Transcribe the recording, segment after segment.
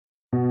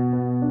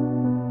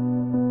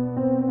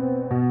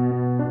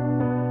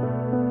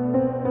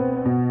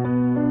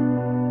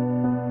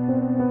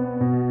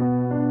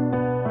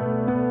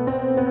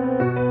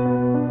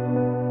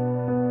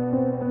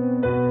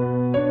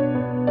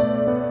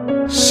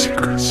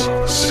Secrets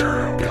of a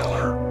Serial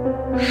Killer.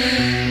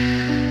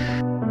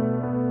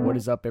 What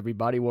is up,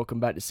 everybody?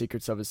 Welcome back to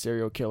Secrets of a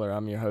Serial Killer.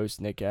 I'm your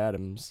host, Nick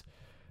Adams.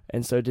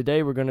 And so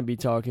today we're going to be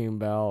talking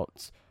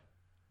about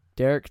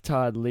Derrick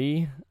Todd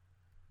Lee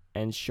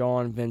and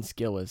Sean Vince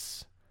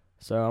Gillis.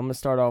 So I'm going to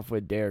start off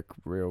with Derrick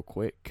real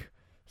quick.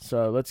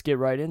 So let's get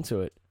right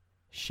into it,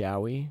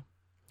 shall we?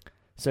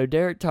 So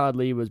Derrick Todd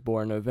Lee was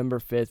born November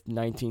 5th,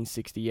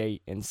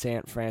 1968 in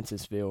St.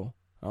 Francisville.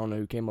 I don't know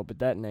who came up with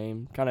that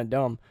name. Kind of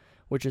dumb.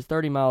 Which is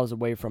 30 miles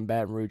away from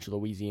Baton Rouge,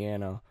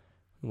 Louisiana.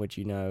 Which,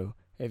 you know,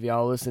 if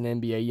y'all listen to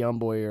NBA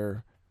Youngboy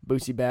or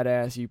Boosie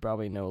Badass, you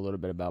probably know a little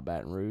bit about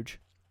Baton Rouge.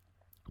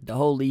 The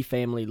whole Lee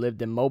family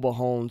lived in mobile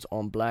homes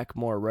on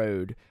Blackmore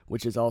Road,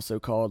 which is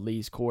also called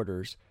Lee's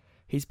Quarters.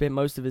 He spent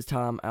most of his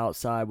time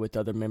outside with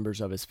other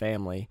members of his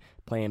family,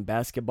 playing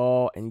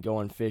basketball and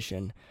going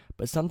fishing.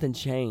 But something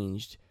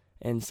changed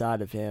inside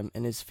of him,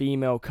 and his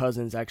female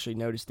cousins actually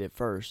noticed it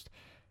first.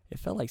 It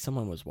felt like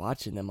someone was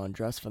watching them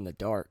undress from the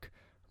dark.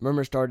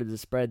 Rumors started to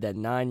spread that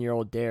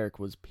 9-year-old Dereck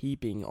was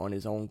peeping on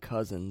his own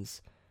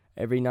cousins.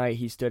 Every night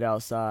he stood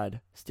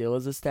outside, still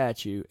as a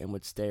statue, and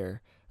would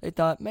stare. They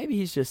thought maybe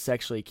he's just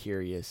sexually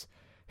curious.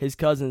 His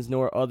cousins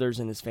nor others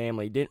in his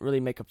family didn't really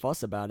make a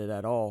fuss about it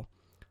at all.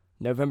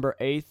 November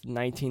 8th,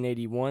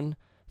 1981,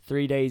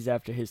 3 days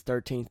after his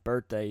 13th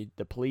birthday,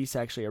 the police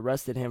actually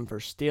arrested him for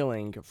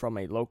stealing from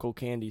a local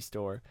candy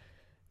store.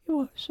 "You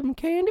want some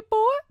candy,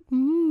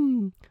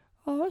 boy?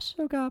 I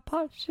also got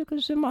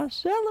popsicles in my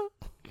cellar."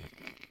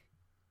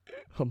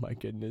 Oh my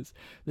goodness.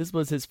 This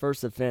was his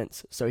first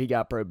offense, so he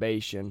got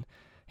probation.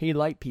 He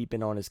liked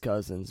peeping on his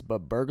cousins,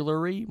 but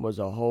burglary was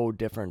a whole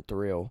different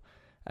thrill.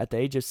 At the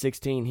age of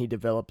 16, he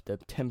developed a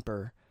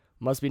temper.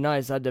 Must be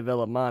nice, I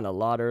developed mine a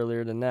lot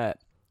earlier than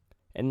that.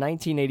 In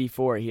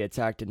 1984, he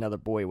attacked another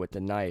boy with a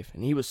knife,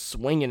 and he was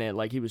swinging it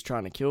like he was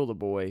trying to kill the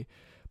boy,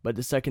 but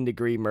the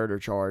second-degree murder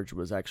charge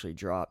was actually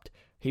dropped.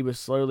 He was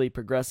slowly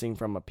progressing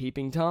from a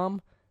peeping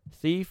Tom,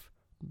 thief,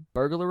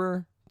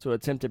 burglar, to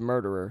attempted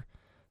murderer.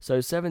 So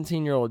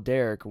 17-year-old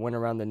Dereck went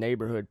around the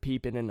neighborhood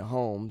peeping into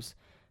homes.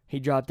 He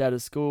dropped out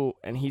of school,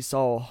 and he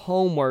saw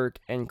homework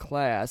and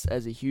class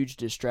as a huge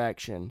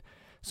distraction.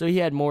 So he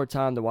had more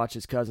time to watch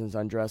his cousins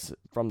undress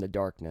from the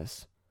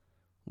darkness.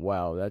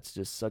 Wow, that's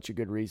just such a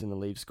good reason to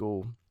leave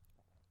school.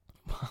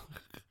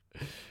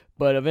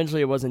 But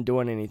eventually it wasn't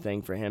doing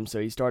anything for him, so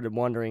he started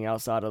wandering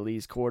outside of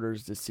Lee's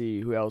quarters to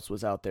see who else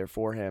was out there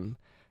for him.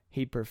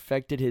 He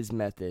perfected his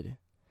method.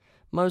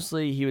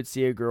 Mostly, he would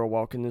see a girl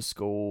walk into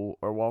school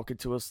or walk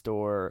into a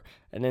store,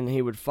 and then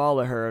he would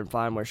follow her and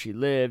find where she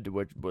lived,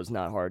 which was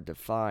not hard to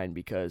find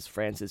because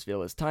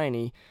Francisville is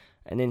tiny,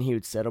 and then he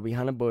would settle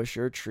behind a bush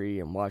or a tree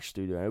and watch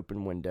through the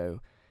open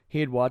window.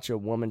 He'd watch a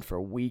woman for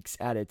weeks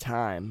at a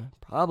time,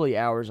 probably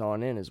hours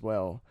on end as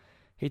well.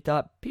 He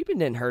thought peeping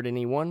didn't hurt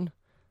anyone,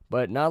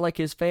 but not like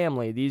his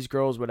family. These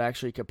girls would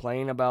actually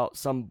complain about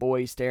some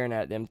boy staring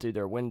at them through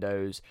their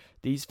windows.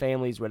 These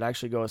families would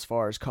actually go as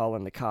far as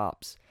calling the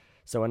cops.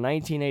 So in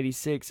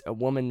 1986, a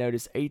woman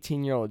noticed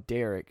 18-year-old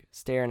Dereck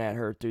staring at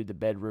her through the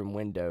bedroom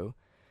window.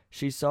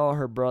 She told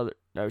her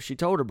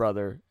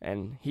brother,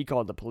 and he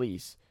called the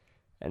police,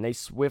 and they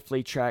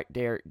swiftly tracked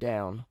Dereck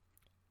down.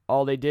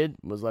 All they did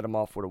was let him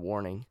off with a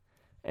warning.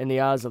 In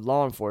the eyes of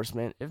law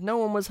enforcement, if no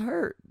one was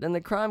hurt, then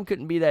the crime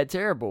couldn't be that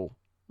terrible,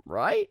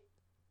 right?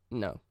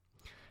 No.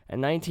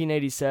 In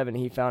 1987,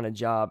 he found a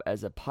job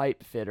as a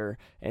pipe fitter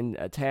in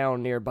a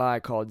town nearby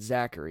called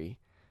Zachary.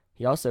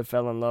 He also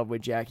fell in love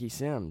with Jackie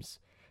Sims.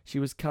 She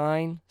was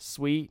kind,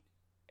 sweet,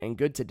 and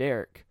good to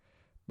Dereck.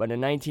 But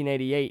in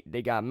 1988,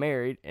 they got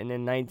married, and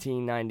in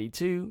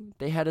 1992,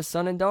 they had a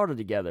son and daughter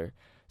together.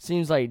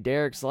 Seems like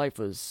Dereck's life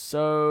was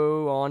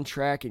so on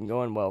track and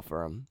going well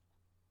for him.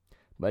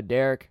 But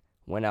Dereck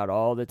went out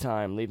all the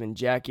time, leaving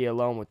Jackie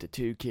alone with the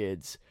 2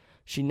 kids.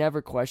 She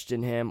never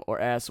questioned him or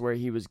asked where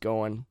he was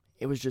going.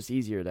 It was just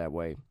easier that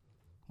way.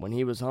 When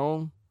he was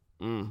home,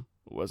 it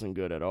wasn't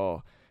good at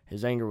all.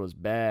 His anger was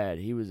bad.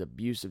 He was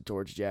abusive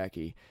towards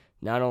Jackie,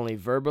 not only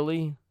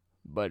verbally,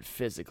 but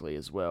physically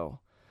as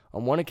well.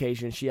 On one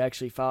occasion, she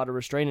actually filed a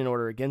restraining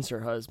order against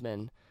her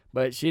husband,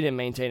 but she didn't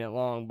maintain it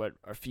long, but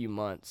a few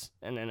months.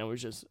 And then it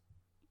was just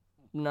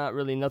not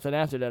really nothing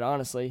after that,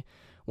 honestly.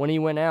 When he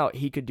went out,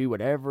 he could do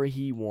whatever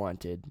he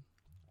wanted.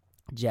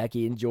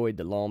 Jackie enjoyed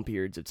the long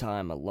periods of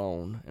time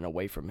alone and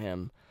away from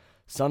him.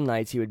 Some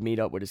nights he would meet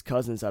up with his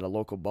cousins at a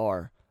local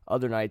bar.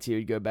 Other nights he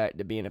would go back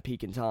to being a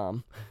peeking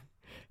Tom.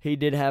 He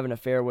did have an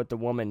affair with a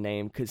woman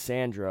named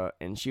Cassandra,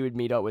 and she would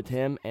meet up with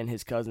him and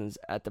his cousins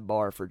at the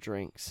bar for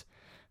drinks.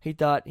 He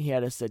thought he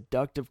had a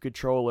seductive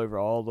control over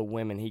all the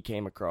women he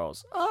came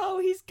across. Oh,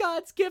 he's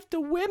God's gift to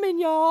women,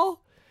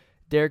 y'all!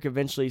 Dereck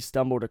eventually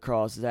stumbled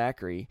across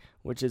Zachary,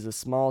 which is a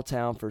small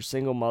town for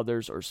single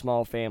mothers or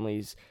small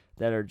families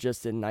that are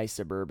just in a nice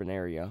suburban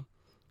area.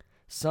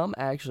 Some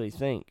actually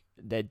think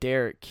that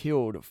Dereck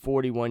killed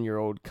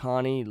 41-year-old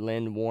Connie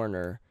Lynn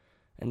Warner,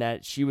 and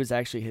that she was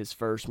actually his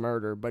first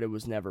murder, but it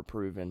was never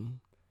proven.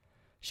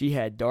 She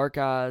had dark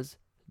eyes,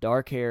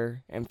 dark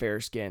hair, and fair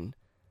skin.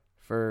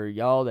 For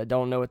y'all that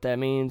don't know what that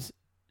means,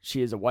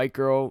 She is a white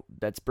girl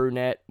that's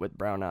brunette with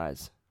brown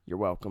eyes. You're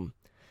welcome.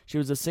 She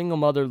was a single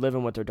mother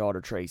living with her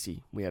daughter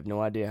Tracy. We have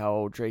no idea how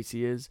old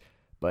Tracy is,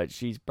 but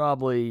she's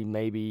probably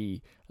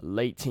maybe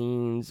late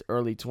teens,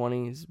 early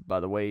 20s by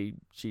the way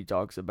she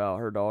talks about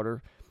her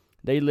daughter.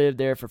 They lived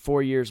there for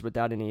 4 years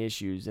without any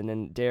issues, and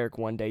then Dereck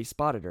one day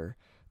spotted her.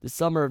 The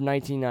summer of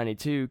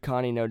 1992,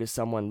 Connie noticed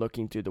someone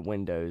looking through the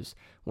windows.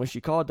 When she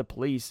called the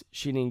police,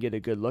 she didn't get a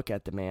good look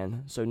at the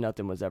man, so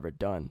nothing was ever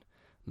done.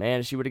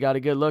 Man, if she would have got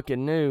a good look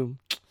and knew.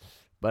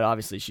 But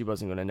obviously she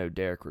wasn't going to know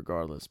Dereck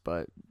regardless,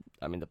 but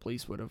I mean the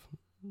police would have.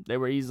 They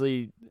were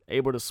easily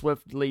able to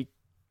swiftly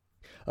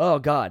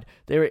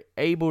they were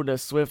able to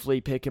swiftly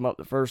pick him up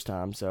the first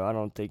time, so I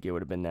don't think it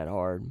would have been that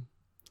hard.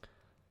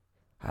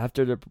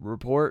 After the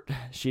report,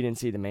 she didn't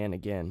see the man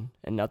again,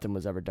 and nothing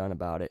was ever done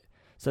about it.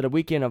 So the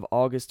weekend of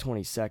August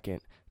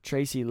 22nd,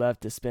 Tracy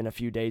left to spend a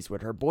few days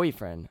with her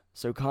boyfriend,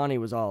 so Connie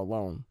was all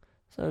alone.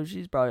 So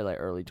she's probably like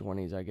early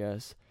 20s, I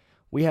guess.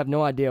 We have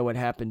no idea what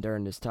happened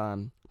during this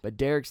time, but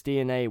Dereck's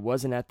DNA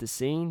wasn't at the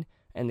scene,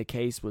 and the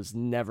case was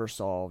never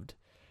solved.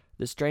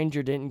 The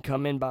stranger didn't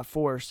come in by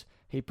force.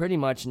 He pretty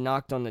much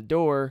knocked on the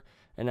door,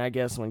 and I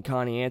guess when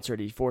Connie answered,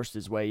 he forced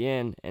his way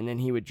in, and then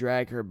he would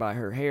drag her by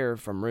her hair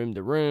from room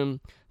to room.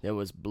 There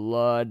was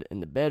blood in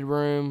the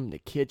bedroom, the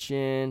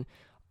kitchen,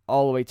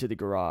 all the way to the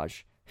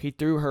garage. He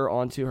threw her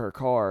onto her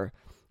car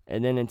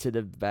and then into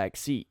the back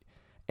seat.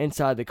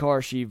 Inside the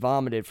car, she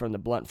vomited from the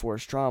blunt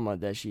force trauma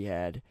that she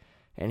had,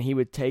 and he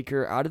would take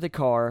her out of the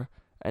car,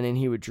 and then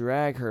he would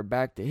drag her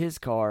back to his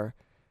car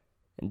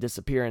and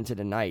disappear into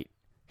the night.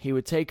 He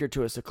would take her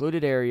to a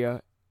secluded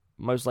area,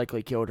 most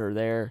likely killed her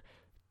there,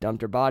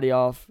 dumped her body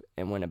off,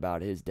 and went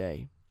about his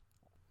day.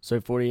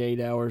 So 48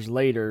 hours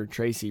later,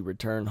 Tracy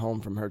returned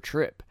home from her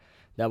trip.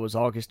 That was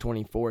August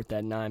 24th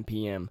at 9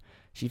 p.m.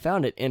 She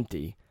found it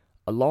empty.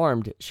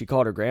 Alarmed, she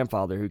called her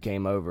grandfather, who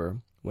came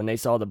over. When they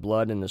saw the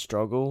blood and the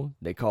struggle,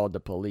 they called the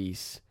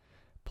police.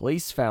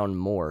 Police found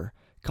more.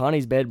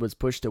 Connie's bed was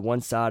pushed to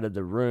one side of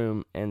the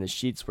room, and the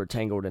sheets were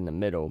tangled in the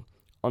middle.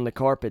 On the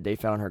carpet, they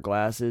found her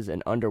glasses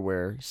and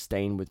underwear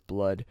stained with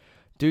blood.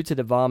 Due to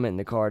the vomit in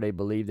the car, they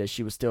believed that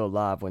she was still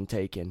alive when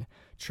taken.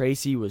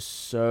 Tracy was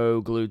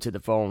so glued to the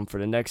phone for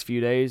the next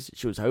few days,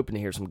 she was hoping to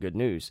hear some good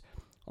news.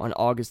 On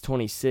August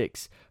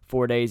 26,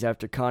 4 days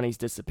after Connie's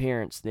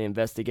disappearance, the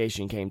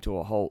investigation came to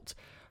a halt.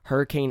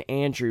 Hurricane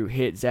Andrew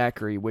hit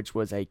Zachary, which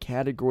was a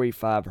Category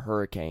 5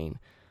 hurricane,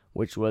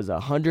 which was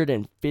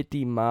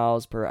 150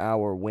 miles per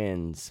hour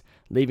winds,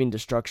 leaving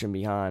destruction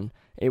behind.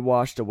 It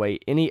washed away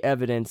any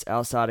evidence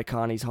outside of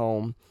Connie's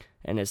home,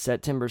 and on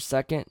September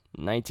 2nd,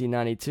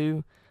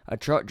 1992, a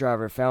truck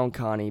driver found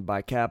Connie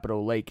by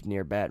Capitol Lake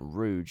near Baton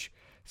Rouge.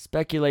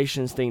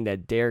 Speculations think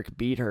that Dereck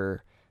beat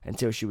her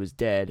until she was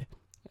dead,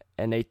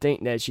 and they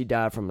think that she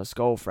died from a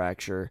skull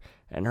fracture,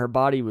 and her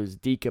body was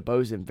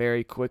decomposing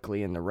very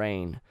quickly in the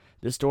rain.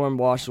 The storm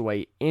washed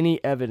away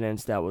any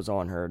evidence that was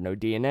on her. No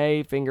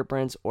DNA,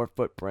 fingerprints, or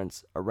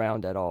footprints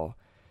around at all.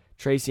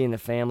 Tracy and the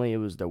family, it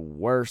was the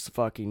worst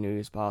fucking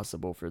news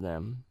possible for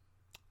them.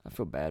 I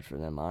feel bad for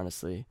them,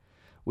 honestly.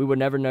 We would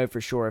never know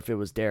for sure if it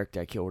was Dereck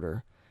that killed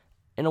her.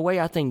 In a way,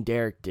 I think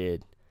Dereck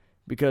did.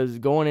 Because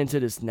going into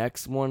this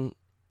next one,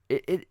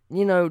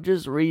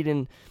 just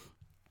reading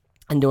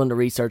and doing the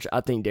research,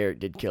 I think Dereck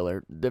did kill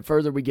her. The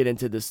further we get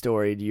into this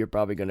story, you're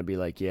probably going to be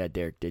like, yeah,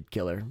 Dereck did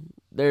kill her.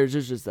 There's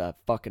just a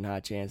fucking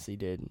high chance he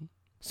did.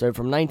 So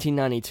from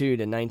 1992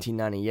 to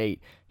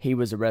 1998, he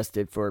was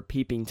arrested for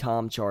peeping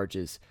Tom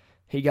charges.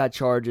 He got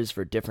charges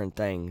for different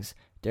things.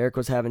 Dereck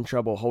was having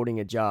trouble holding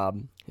a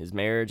job. His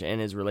marriage and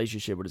his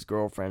relationship with his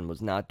girlfriend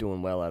was not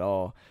doing well at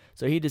all.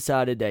 So he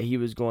decided that he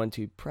was going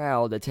to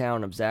prowl the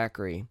town of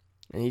Zachary.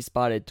 And he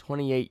spotted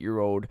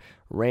 28-year-old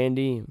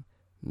Randy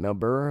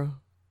Melbur,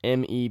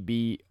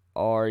 Mebruer.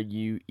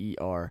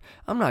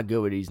 I'm not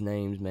good with these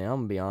names, man. I'm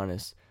going to be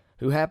honest.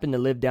 Who happened to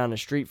live down the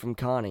street from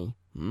Connie.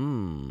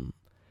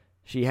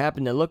 She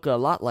happened to look a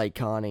lot like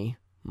Connie.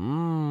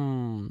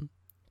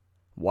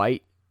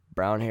 White,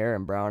 brown hair,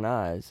 and brown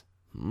eyes.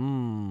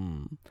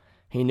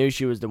 He knew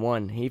she was the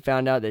one. He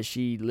found out that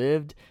she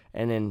lived,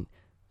 and then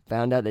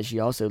found out that she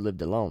also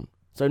lived alone.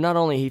 So not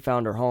only he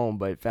found her home,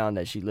 but found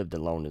that she lived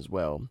alone as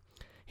well.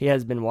 He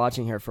has been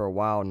watching her for a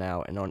while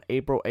now, and on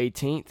April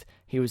 18th,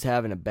 he was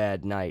having a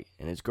bad night,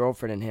 and his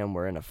girlfriend and him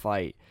were in a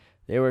fight.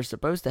 They were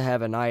supposed to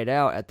have a night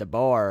out at the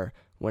bar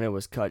when it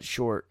was cut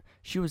short.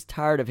 She was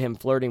tired of him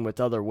flirting with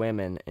other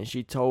women, and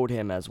she told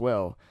him as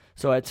well.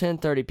 So at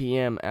 10:30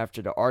 p.m.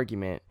 after the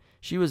argument,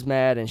 she was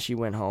mad and she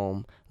went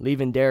home,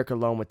 leaving Dereck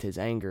alone with his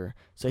anger.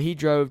 So he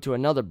drove to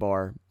another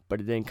bar,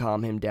 but it didn't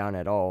calm him down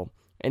at all.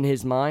 In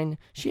his mind,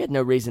 she had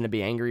no reason to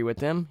be angry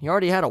with him. He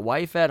already had a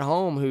wife at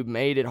home who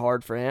made it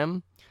hard for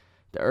him.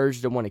 The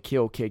urge to want to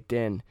kill kicked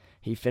in.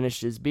 He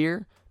finished his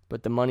beer,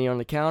 put the money on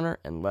the counter,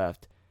 and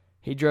left.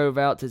 He drove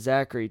out to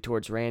Zachary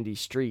towards Randy's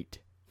street.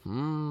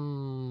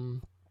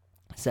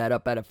 Sat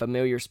up at a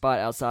familiar spot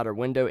outside her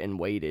window and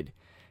waited.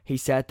 He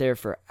sat there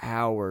for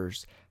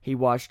hours. He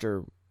watched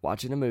her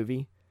watching a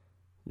movie,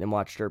 then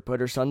watched her put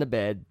her son to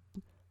bed,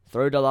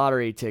 throw the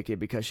lottery ticket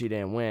because she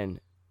didn't win,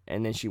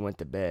 and then she went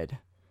to bed.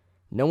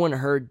 No one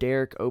heard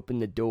Dereck open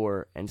the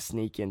door and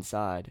sneak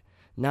inside.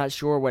 Not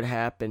sure what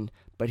happened,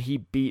 but he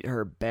beat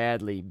her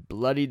badly,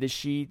 bloodied the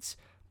sheets,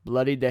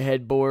 bloodied the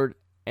headboard,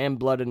 and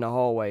blood in the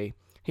hallway.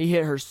 He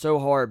hit her so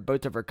hard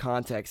both of her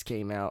contacts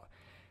came out.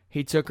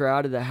 He took her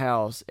out of the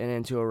house and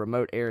into a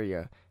remote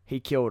area. He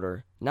killed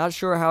her. Not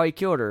sure how he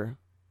killed her,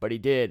 but he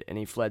did, and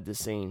he fled the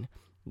scene.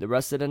 The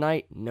rest of the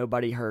night,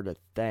 nobody heard a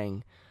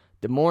thing.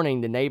 The morning,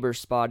 the neighbors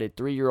spotted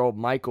 3-year-old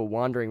Michael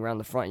wandering around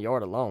the front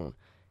yard alone.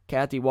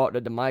 Kathy walked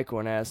up to Michael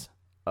and asked,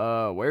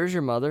 where's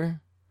your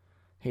mother?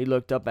 He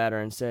looked up at her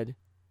and said,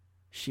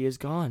 she is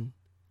gone.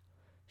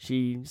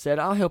 She said,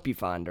 I'll help you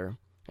find her,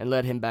 and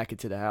led him back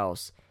into the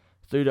house,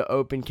 through the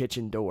open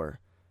kitchen door.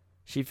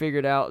 She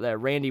figured out that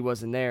Randy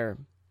wasn't there,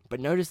 but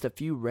noticed a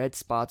few red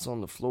spots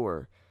on the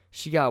floor.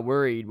 She got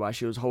worried while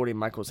she was holding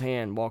Michael's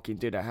hand walking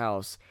through the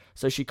house,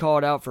 so she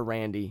called out for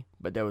Randy,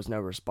 but there was no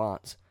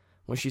response.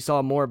 When she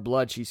saw more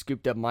blood, she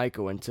scooped up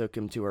Michael and took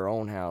him to her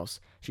own house.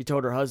 She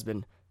told her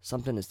husband,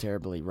 something is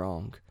terribly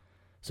wrong.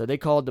 So they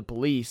called the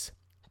police.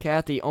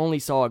 Kathy only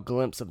saw a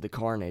glimpse of the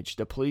carnage.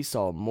 The police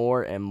saw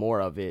more and more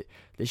of it.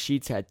 The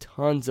sheets had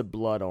tons of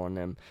blood on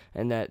them,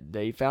 and that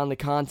they found the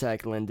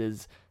contact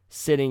lenses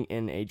sitting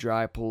in a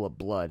dry pool of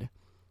blood.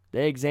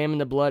 They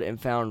examined the blood and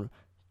found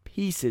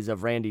pieces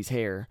of Randy's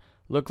hair.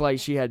 Looked like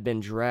she had been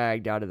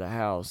dragged out of the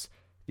house.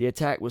 The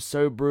attack was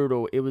so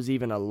brutal it was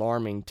even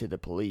alarming to the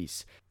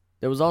police.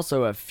 There was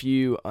also a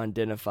few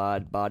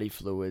unidentified body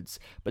fluids,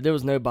 but there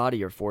was no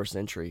body or forced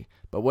entry.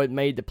 But what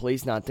made the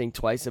police not think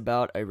twice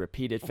about a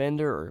repeat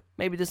offender, or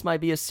maybe this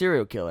might be a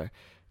serial killer?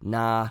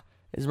 Nah,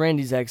 it's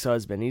Randy's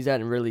ex-husband. He's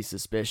acting really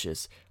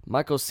suspicious.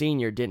 Michael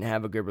Sr. didn't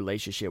have a good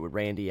relationship with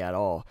Randy at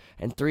all,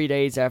 and 3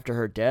 days after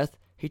her death,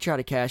 he tried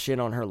to cash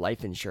in on her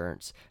life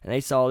insurance, and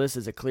they saw this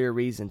as a clear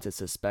reason to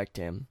suspect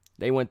him.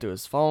 They went through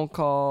his phone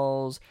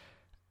calls,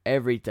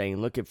 everything,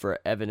 looking for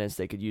evidence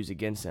they could use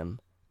against him.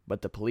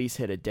 But the police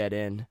hit a dead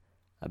end.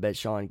 I bet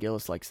Sean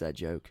Gillis likes that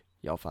joke.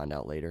 Y'all find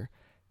out later.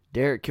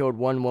 Dereck killed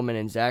one woman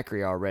in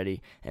Zachary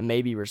already and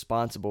may be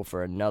responsible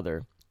for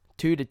another.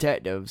 2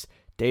 detectives,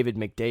 David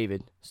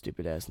McDavid,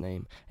 stupid-ass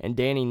name, and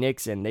Danny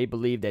Nixon, they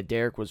believe that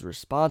Dereck was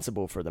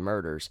responsible for the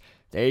murders.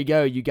 There you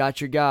go. You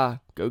got your guy.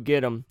 Go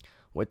get him.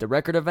 With the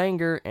record of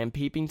anger and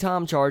peeping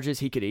Tom charges,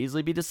 he could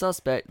easily be the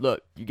suspect.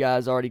 Look, you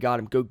guys already got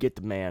him. Go get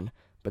the man.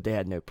 But they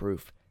had no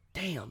proof.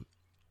 Damn.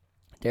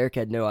 Dereck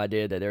had no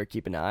idea that they were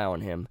keeping an eye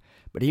on him,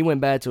 but he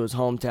went back to his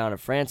hometown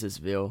of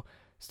Francisville,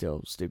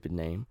 still stupid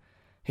name.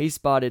 He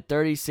spotted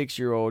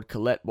 36-year-old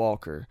Colette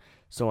Walker,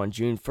 so on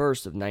June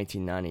 1st of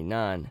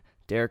 1999,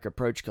 Dereck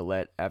approached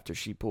Colette after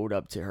she pulled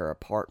up to her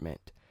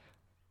apartment.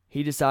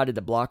 He decided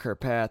to block her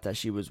path as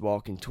she was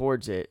walking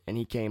towards it, and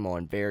he came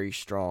on very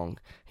strong.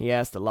 He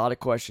asked a lot of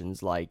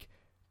questions like,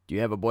 do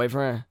you have a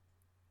boyfriend?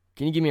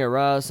 Can you give me a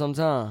ride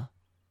sometime?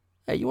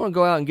 Hey, you want to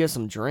go out and get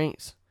some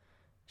drinks?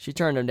 She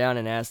turned him down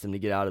and asked him to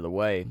get out of the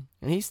way,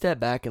 and he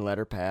stepped back and let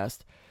her pass.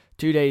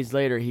 2 days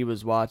later, he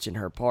was watching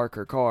her park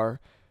her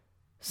car.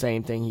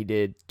 Same thing he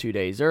did 2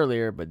 days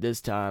earlier, but this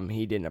time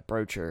he didn't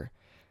approach her.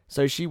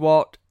 So she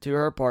walked to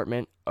her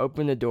apartment,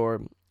 opened the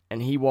door,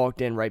 and he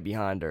walked in right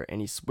behind her, and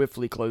he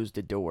swiftly closed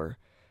the door.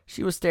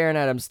 She was staring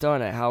at him,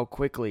 stunned at how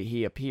quickly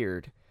he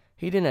appeared.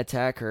 He didn't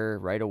attack her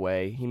right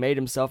away. He made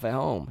himself at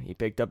home. He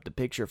picked up the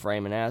picture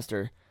frame and asked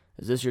her,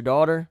 "Is this your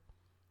daughter?"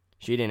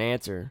 She didn't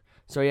answer.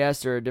 So he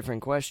asked her a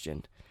different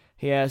question.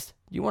 He asked,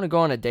 "Do you want to go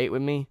on a date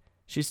with me?"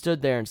 She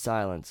stood there in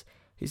silence.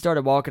 He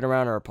started walking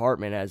around her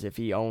apartment as if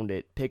he owned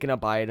it, picking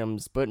up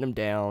items, putting them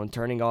down,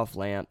 turning off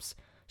lamps.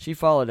 She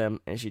followed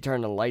him, and she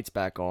turned the lights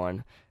back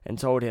on and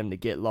told him to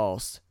get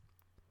lost.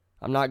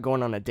 "I'm not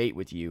going on a date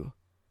with you."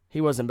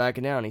 He wasn't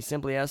backing down. He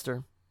simply asked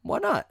her, "Why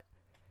not?"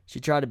 She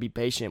tried to be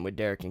patient with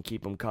Dereck and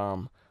keep him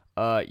calm.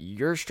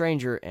 You're a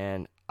stranger,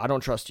 and I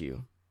don't trust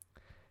you."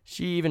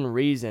 She even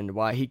reasoned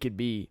why he could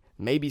be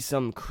maybe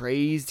some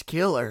crazed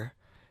killer.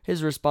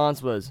 His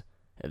response was,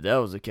 "If that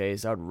was the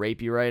case, I'd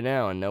rape you right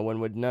now and no one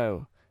would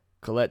know."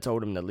 Colette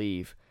told him to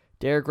leave.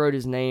 Dereck wrote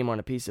his name on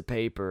a piece of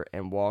paper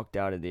and walked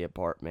out of the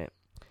apartment.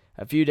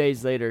 A few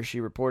days later, she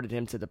reported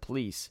him to the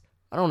police.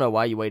 I don't know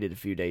why you waited a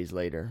few days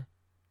later.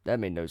 That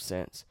made no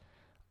sense.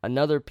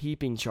 Another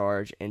peeping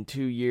charge and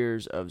 2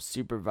 years of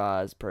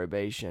supervised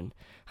probation.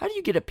 How do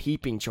you get a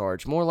peeping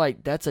charge? More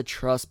like that's a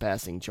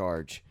trespassing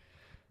charge.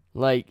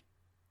 Like,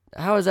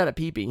 how is that a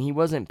peeping? He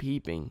wasn't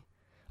peeping.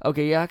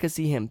 Okay, yeah, I could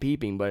see him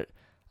peeping, but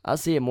I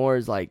see it more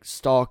as like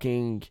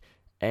stalking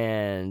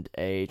and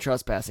a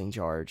trespassing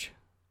charge.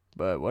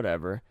 But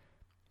whatever.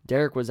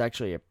 Dereck was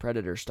actually a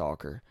predator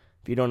stalker.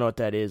 If you don't know what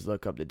that is,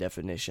 look up the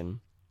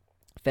definition.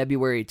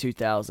 February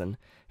 2000,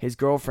 his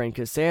girlfriend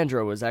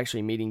Cassandra was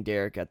actually meeting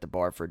Dereck at the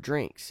bar for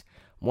drinks.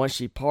 Once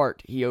she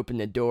parked, he opened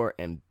the door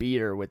and beat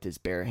her with his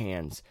bare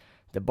hands.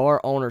 The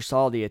bar owner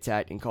saw the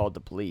attack and called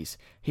the police.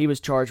 He was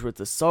charged with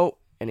assault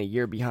and a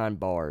year behind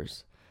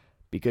bars.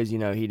 Because, he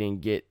didn't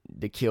get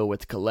the kill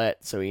with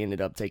Colette, so he ended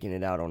up taking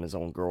it out on his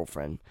own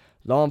girlfriend.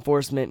 Law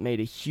enforcement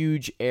made a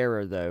huge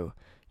error, though.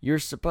 You're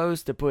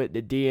supposed to put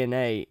the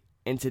DNA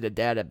into the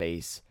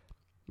database,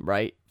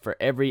 right, for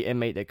every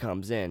inmate that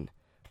comes in.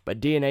 But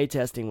DNA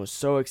testing was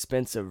so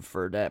expensive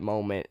for that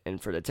moment,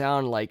 and for the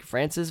town like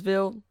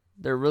Francisville,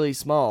 they're really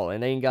small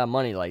and they ain't got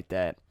money like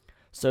that.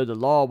 So the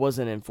law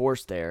wasn't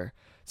enforced there.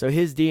 So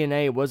his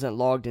DNA wasn't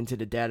logged into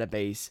the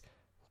database,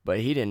 but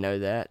he didn't know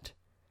that.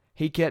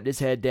 He kept his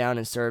head down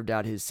and served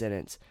out his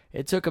sentence.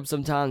 It took him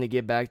some time to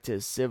get back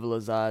to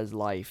civilized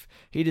life.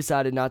 He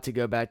decided not to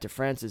go back to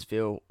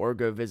Francisville or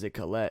go visit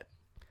Colette.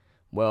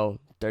 Well,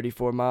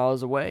 34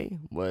 miles away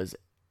was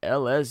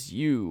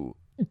LSU.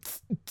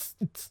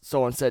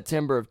 So in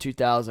September of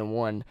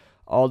 2001,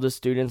 all the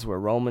students were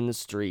roaming the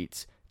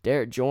streets.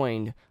 Dereck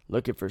joined,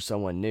 looking for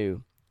someone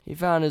new. He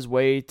found his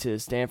way to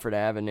Stanford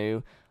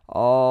Avenue.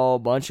 All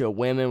bunch of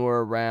women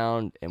were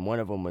around, and one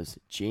of them was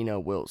Gina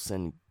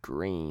Wilson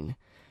Green.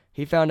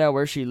 He found out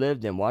where she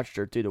lived and watched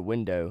her through the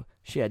window.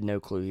 She had no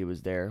clue he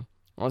was there.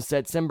 On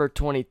September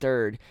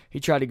 23rd, he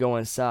tried to go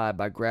inside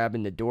by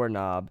grabbing the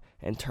doorknob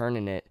and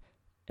turning it.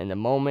 And the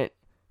moment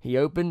he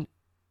opened,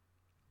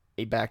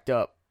 he backed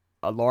up.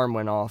 Alarm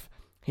went off.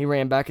 He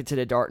ran back into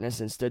the darkness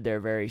and stood there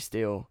very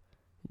still.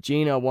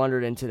 Gina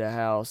wandered into the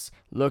house,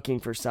 looking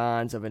for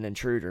signs of an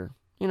intruder.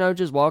 You know,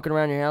 just walking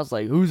around your house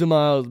like, who's in my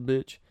house,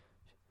 bitch?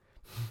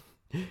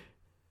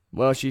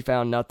 Well, she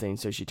found nothing,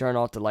 so she turned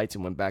off the lights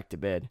and went back to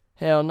bed.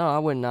 Hell no, I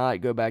would not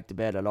go back to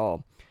bed at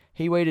all.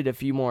 He waited a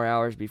few more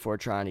hours before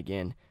trying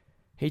again.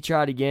 He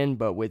tried again,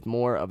 but with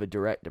more of a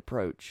direct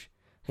approach.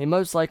 He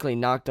most likely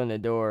knocked on the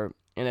door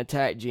and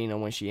attacked Gina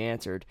when she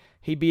answered.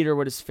 He beat her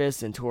with his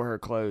fists and tore her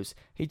clothes.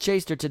 He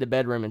chased her to the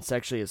bedroom and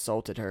sexually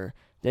assaulted her,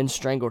 then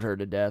strangled her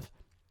to death.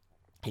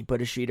 He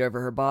put a sheet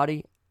over her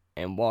body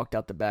and walked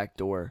out the back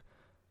door.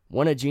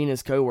 One of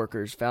Gina's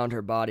co-workers found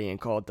her body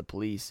and called the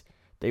police.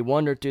 They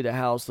wandered through the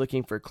house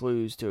looking for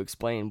clues to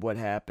explain what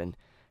happened.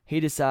 He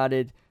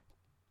decided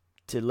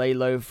to lay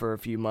low for a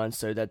few months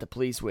so that the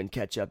police wouldn't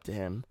catch up to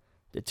him.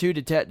 The two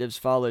detectives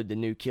followed the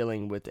new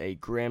killing with a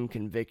grim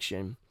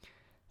conviction.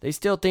 They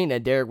still think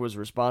that Dereck was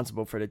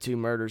responsible for the two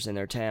murders in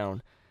their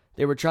town.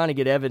 They were trying to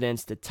get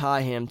evidence to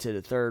tie him to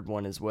the third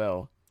one as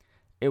well.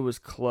 It was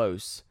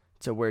close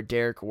to where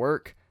Dereck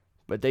worked,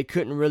 but they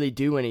couldn't really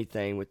do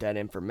anything with that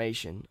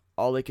information.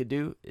 All they could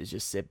do is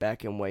just sit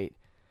back and wait.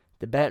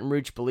 The Baton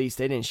Rouge police,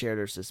 they didn't share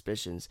their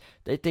suspicions.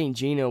 They think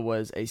Gina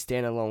was a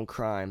standalone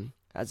crime.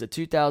 As the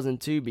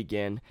 2002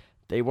 began,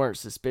 they weren't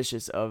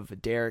suspicious of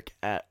Dereck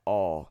at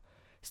all.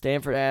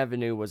 Stanford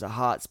Avenue was a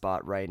hot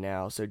spot right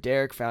now, so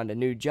Dereck found a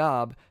new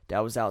job that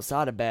was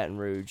outside of Baton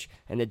Rouge,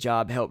 and the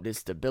job helped his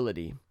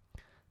stability.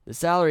 The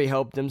salary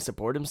helped him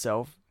support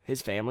himself,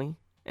 his family,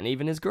 and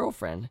even his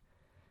girlfriend.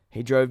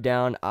 He drove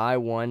down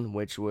I-1,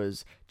 which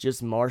was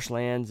just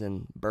marshlands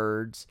and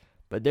birds,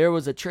 but there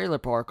was a trailer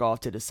park off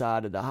to the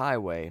side of the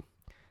highway.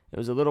 It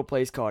was a little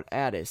place called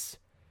Addis.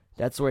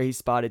 That's where he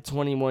spotted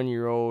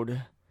 21-year-old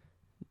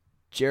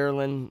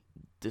Geraldine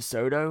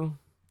DeSoto,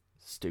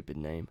 stupid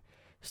name,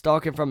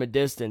 stalking from a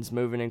distance,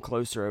 moving in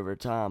closer over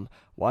time,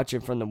 watching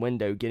from the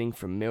window, getting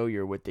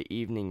familiar with the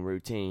evening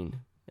routine.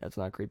 That's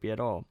not creepy at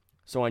all.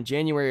 So on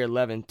January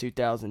 11,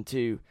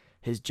 2002,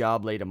 his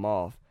job laid him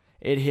off.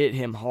 It hit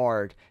him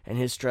hard, and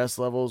his stress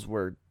levels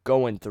were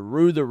going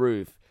through the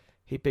roof.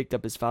 He picked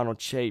up his final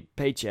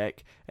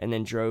paycheck and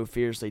then drove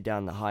fiercely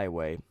down the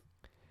highway.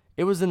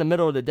 It was in the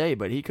middle of the day,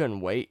 but he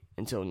couldn't wait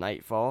until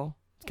nightfall.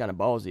 It's kind of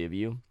ballsy of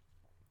you.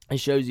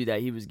 It shows you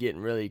that he was getting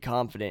really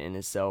confident in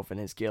himself and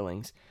his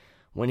killings.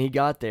 When he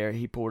got there,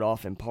 he pulled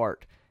off and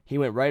parked. He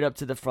went right up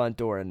to the front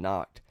door and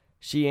knocked.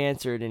 She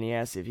answered, and he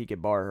asked if he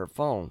could borrow her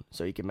phone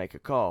so he could make a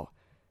call.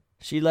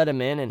 She let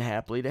him in and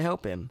happily to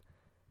help him.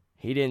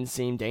 He didn't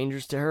seem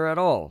dangerous to her at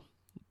all.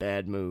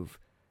 Bad move.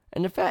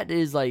 And the fact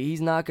is, like,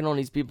 he's knocking on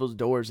these people's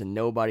doors and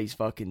nobody's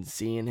fucking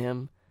seeing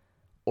him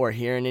or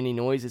hearing any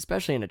noise,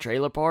 especially in a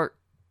trailer park.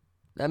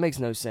 That makes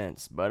no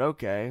sense, but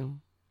okay.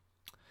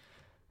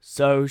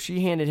 So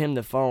she handed him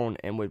the phone,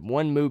 and with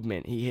one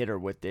movement, he hit her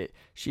with it.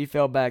 She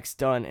fell back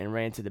stunned and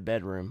ran to the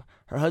bedroom.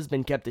 Her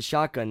husband kept the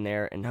shotgun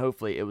there, and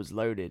hopefully it was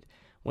loaded.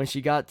 When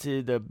she got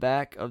to the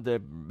back of the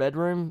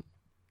bedroom,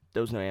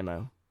 there was no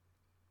ammo.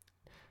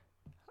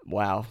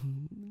 Wow.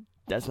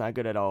 That's not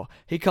good at all.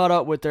 He caught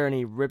up with her and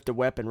he ripped the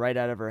weapon right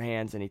out of her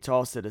hands and he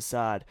tossed it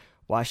aside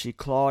while she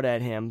clawed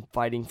at him,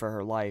 fighting for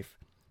her life.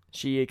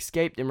 She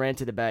escaped and ran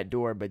to the back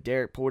door, but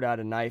Dereck pulled out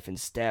a knife and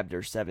stabbed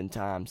her 7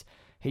 times.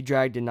 He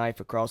dragged the knife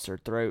across her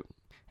throat,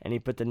 and he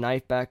put the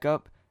knife back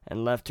up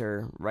and left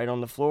her right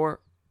on the floor,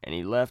 and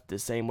he left the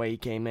same way he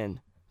came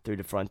in, through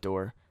the front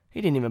door.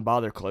 He didn't even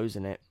bother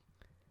closing it.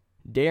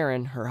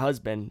 Darren, her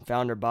husband,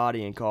 found her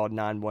body and called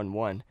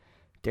 911.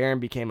 Darren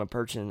became a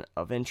person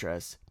of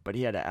interest, but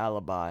he had an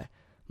alibi.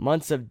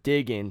 Months of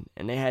digging,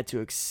 and they had to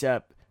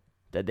accept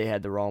that they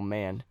had the wrong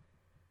man.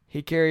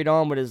 He carried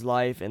on with his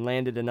life and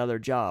landed another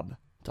job,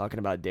 talking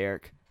about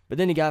Dereck, but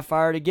then he got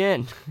fired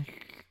again.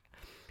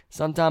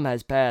 Some time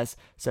has passed,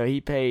 so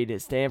he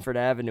paid Stanford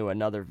Avenue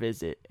another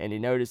visit, and he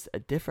noticed a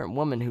different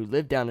woman who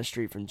lived down the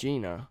street from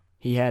Gina.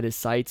 He had his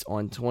sights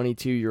on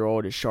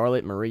 22-year-old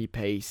Charlotte Marie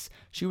Pace.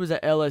 She was an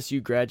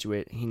LSU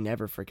graduate. He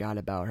never forgot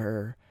about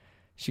her.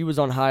 She was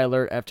on high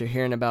alert after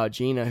hearing about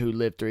Gina, who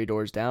lived 3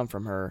 doors down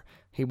from her.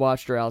 He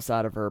watched her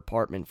outside of her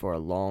apartment for a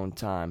long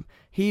time.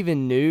 He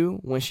even knew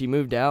when she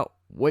moved out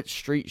which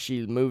street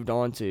she moved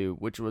onto,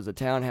 which was a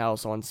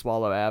townhouse on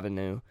Swallow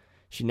Avenue.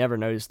 She never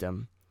noticed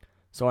him.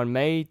 So on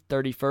May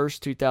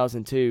 31st,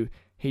 2002,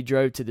 he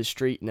drove to the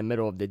street in the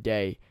middle of the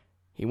day.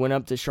 He went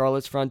up to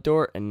Charlotte's front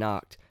door and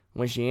knocked.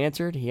 When she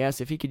answered, he asked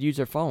if he could use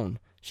her phone.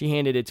 She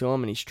handed it to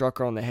him and he struck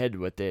her on the head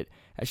with it.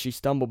 As she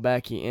stumbled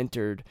back, he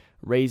entered,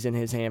 raising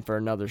his hand for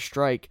another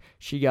strike.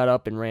 She got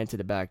up and ran to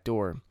the back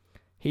door.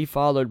 He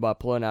followed by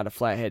pulling out a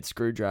flathead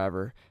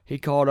screwdriver. He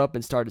called up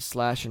and started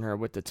slashing her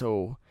with the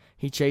tool.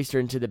 He chased her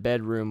into the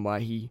bedroom while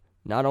he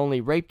not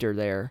only raped her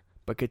there,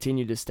 but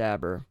continued to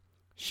stab her.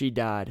 She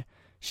died.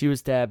 She was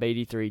stabbed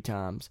 83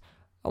 times.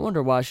 I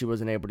wonder why she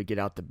wasn't able to get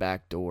out the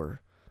back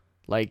door.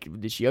 Like,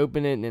 did she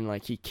open it and then,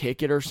 he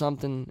kick it or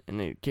something and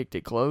it kicked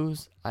it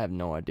closed? I have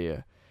no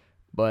idea.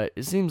 But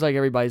it seems like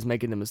everybody's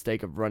making the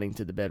mistake of running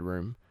to the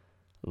bedroom.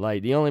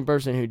 The only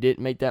person who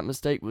didn't make that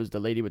mistake was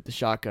the lady with the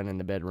shotgun in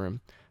the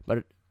bedroom.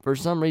 But for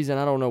some reason,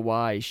 I don't know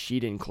why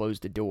she didn't close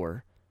the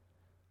door.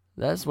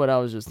 That's what I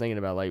was just thinking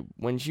about.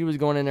 When she was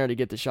going in there to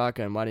get the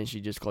shotgun, why didn't she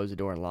just close the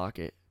door and lock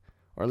it?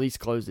 Or at least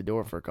close the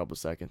door for a couple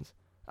seconds.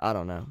 I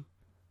don't know.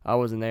 I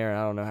wasn't there and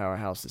I don't know how her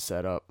house is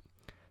set up.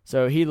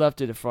 So he left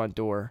at the front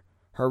door.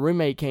 Her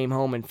roommate came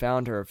home and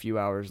found her a few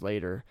hours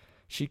later.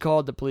 She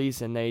called the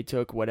police and they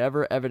took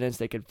whatever evidence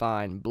they could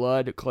find,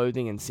 blood,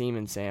 clothing, and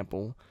semen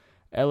sample.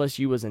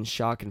 LSU was in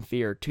shock and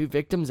fear. 2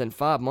 victims in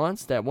 5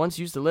 months that once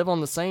used to live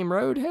on the same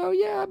road? Hell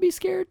yeah, I'd be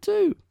scared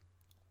too.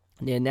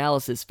 The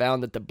analysis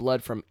found that the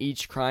blood from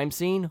each crime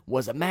scene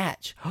was a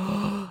match.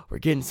 We're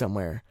getting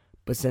somewhere.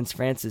 But since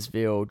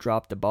Francisville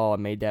dropped the ball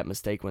and made that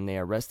mistake when they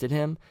arrested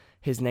him,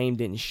 his name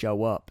didn't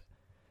show up.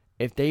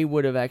 If they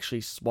would have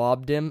actually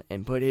swabbed him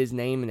and put his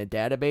name in a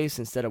database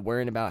instead of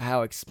worrying about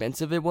how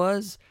expensive it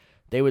was,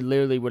 they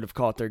would have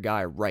caught their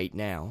guy right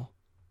now.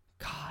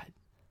 God.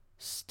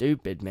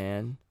 Stupid,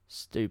 man.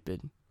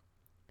 Stupid.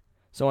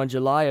 So in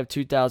July of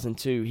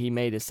 2002, he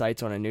made his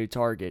sights on a new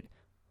target,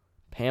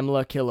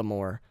 Pamela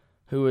Killimore,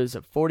 who was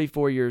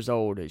 44 years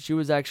old. She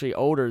was actually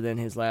older than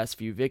his last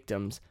few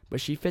victims, but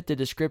she fit the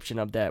description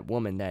of that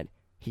woman that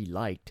he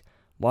liked.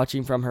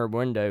 Watching from her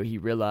window, he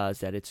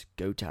realized that it's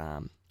go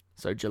time.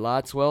 So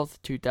July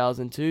 12th,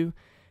 2002,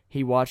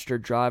 he watched her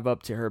drive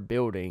up to her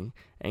building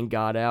and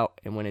got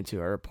out and went into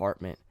her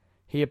apartment.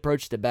 He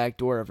approached the back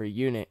door of her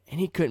unit, and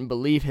he couldn't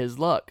believe his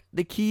luck.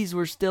 The keys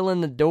were still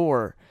in the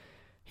door.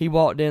 He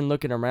walked in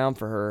looking around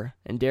for her,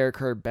 and Dereck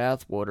heard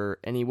bathwater,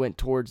 and he went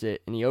towards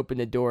it, and he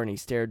opened the door, and he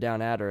stared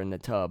down at her in the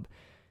tub.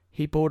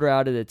 He pulled her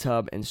out of the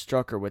tub and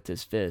struck her with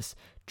his fist.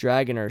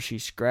 Dragging her, she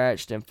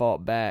scratched and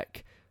fought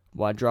back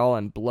while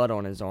drawing blood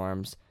on his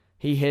arms.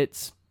 He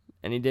hits...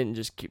 And he didn't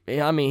just keep...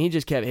 he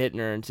just kept hitting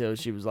her until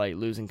she was,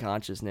 losing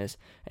consciousness.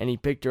 And he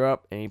picked her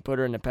up and he put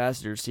her in the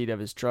passenger seat of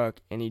his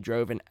truck. And he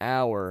drove an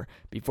hour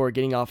before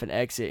getting off an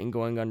exit and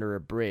going under a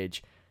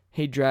bridge.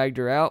 He dragged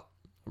her out,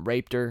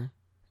 raped her,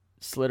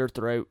 slit her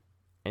throat,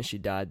 and she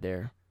died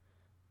there.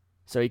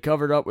 So he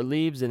covered up with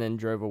leaves and then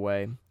drove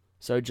away.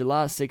 So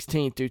July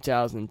 16,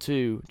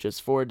 2002,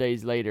 just 4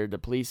 days later, the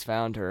police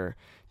found her,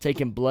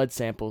 taking blood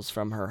samples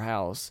from her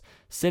house,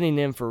 sending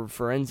them for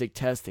forensic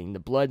testing. The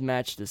blood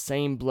matched the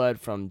same blood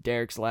from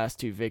Dereck's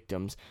last 2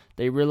 victims.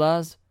 They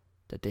realized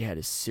that they had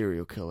a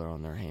serial killer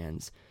on their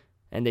hands,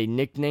 and they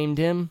nicknamed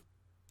him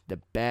the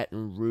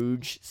Baton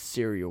Rouge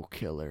serial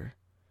killer.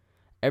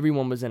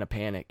 Everyone was in a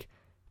panic.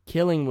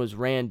 Killing was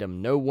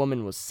random. No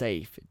woman was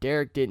safe.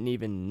 Dereck didn't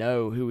even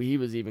know who he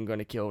was even going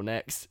to kill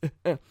next.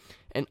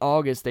 In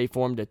August, they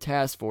formed a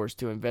task force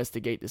to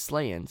investigate the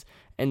slayings,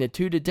 and the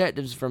 2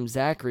 detectives from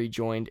Zachary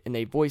joined and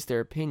they voiced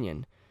their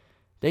opinion.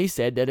 They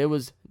said that it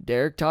was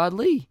Derrick Todd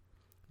Lee.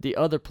 The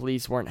other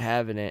police weren't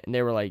having it, and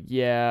they were like,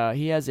 yeah,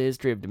 he has a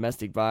history of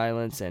domestic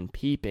violence and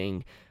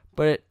peeping,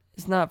 but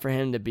it's not for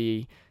him to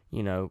be,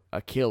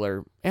 a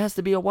killer. It has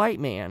to be a white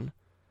man.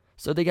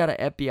 So they got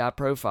an FBI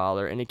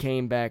profiler, and it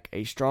came back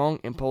a strong,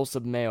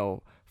 impulsive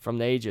male from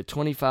the age of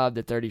 25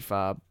 to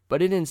 35,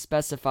 but it didn't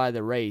specify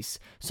the race,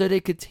 so they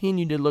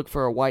continued to look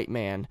for a white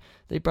man.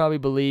 They probably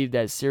believed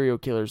that serial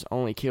killers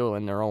only kill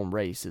in their own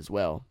race as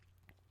well.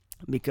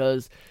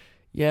 Because,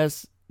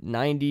 yes,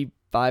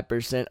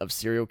 95% of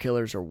serial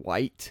killers are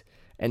white,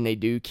 and they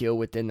do kill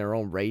within their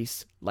own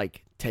race,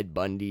 like Ted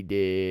Bundy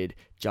did,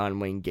 John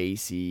Wayne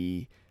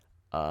Gacy,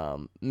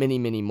 many,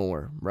 many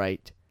more,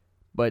 right?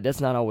 But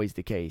that's not always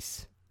the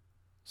case.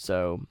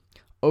 So,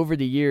 over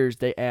the years,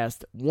 they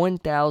asked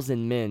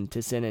 1,000 men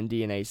to send in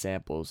DNA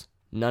samples.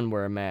 None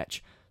were a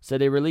match. So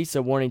they released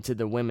a warning to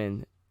the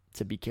women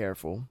to be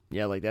careful.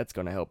 Yeah, that's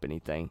going to help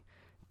anything.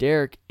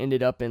 Dereck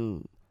ended up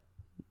in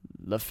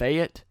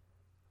Lafayette,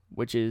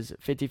 which is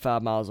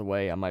 55 miles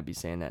away. I might be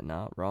saying that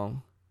not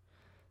wrong.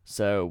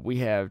 So we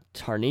have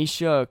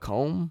Tarnisha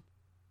Colomb.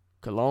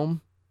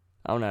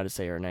 I don't know how to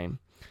say her name.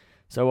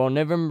 So on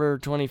November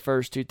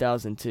 21st,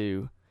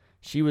 2002,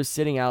 she was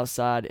sitting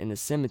outside in the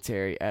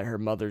cemetery at her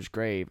mother's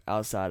grave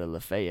outside of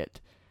Lafayette.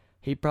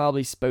 He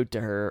probably spoke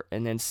to her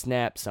and then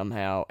snapped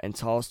somehow and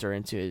tossed her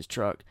into his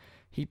truck.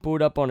 He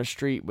pulled up on a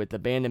street with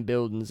abandoned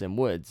buildings and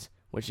woods,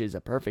 which is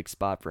a perfect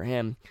spot for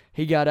him.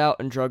 He got out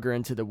and drug her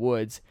into the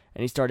woods,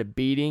 and he started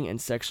beating and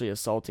sexually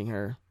assaulting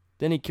her.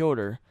 Then he killed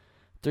her.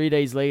 3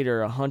 days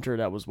later, a hunter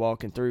that was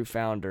walking through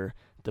found her.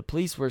 The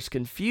police were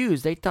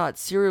confused. They thought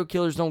serial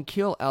killers don't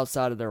kill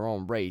outside of their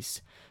own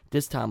race.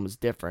 This time was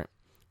different.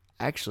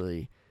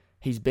 Actually,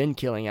 he's been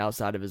killing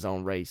outside of his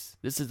own race.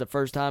 This is the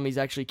first time he's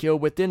actually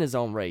killed within his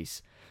own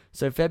race.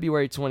 So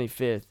February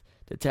 25th,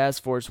 the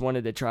task force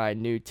wanted to try a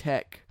new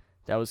tech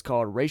that was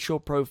called racial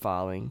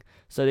profiling.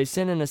 So they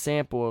sent in a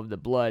sample of the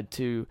blood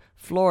to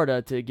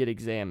Florida to get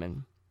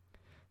examined.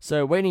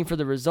 So waiting for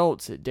the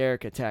results,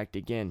 Dereck attacked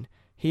again.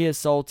 He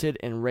assaulted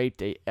and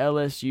raped a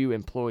LSU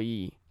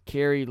employee,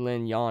 Carrie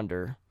Lynn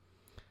Yonder,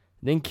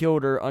 then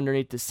killed her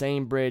underneath the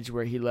same bridge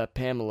where he left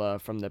Pamela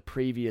from the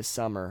previous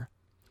summer.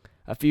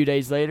 A few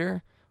days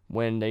later,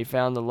 when they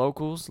found the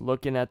locals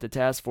looking at the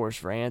task force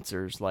for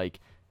answers like,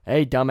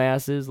 "Hey,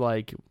 dumbasses,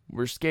 like,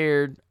 we're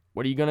scared.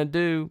 What are you going to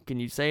do? Can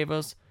you save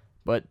us?"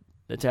 But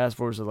the task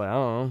force was like, "I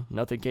don't know."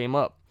 Nothing came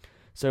up.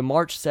 So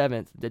March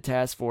 7th, the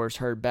task force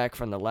heard back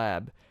from the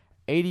lab.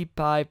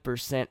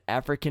 85%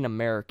 African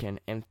American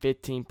and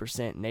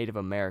 15% Native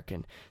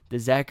American. The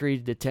Zachary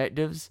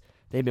detectives,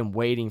 they've been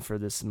waiting for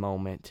this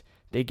moment.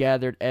 They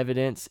gathered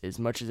evidence as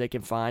much as they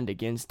can find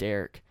against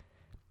Dereck.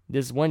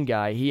 This one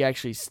guy, he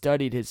actually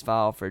studied his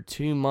file for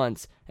 2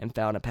 months and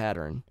found a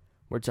pattern.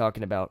 We're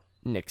talking about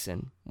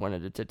Nixon, one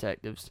of the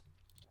detectives.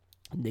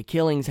 The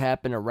killings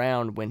happened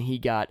around when he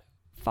got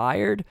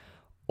fired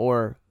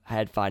or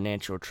had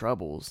financial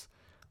troubles.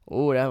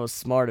 Oh, that was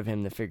smart of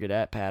him to figure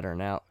that pattern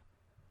out.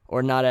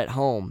 Or not at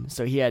home,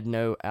 so he had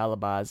no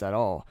alibis at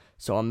all.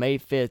 So on May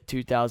 5th,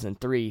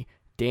 2003,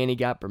 Danny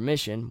got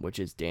permission, which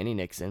is Danny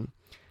Nixon,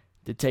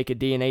 to take a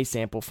DNA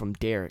sample from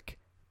Dereck.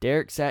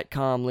 Dereck sat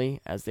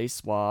calmly as they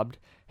swabbed.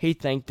 He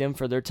thanked them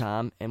for their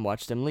time and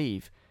watched them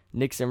leave.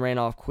 Nixon ran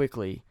off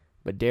quickly,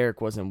 but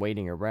Dereck wasn't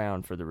waiting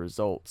around for the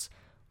results.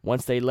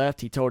 Once they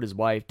left, he told his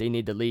wife they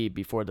need to leave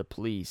before the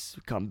police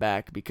come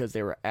back because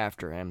they were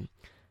after him.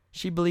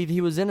 She believed he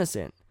was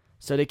innocent,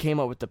 so they came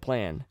up with the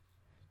plan.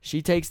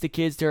 She takes the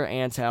kids to her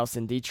aunt's house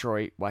in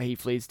Detroit while he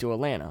flees to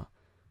Atlanta.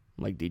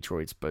 Like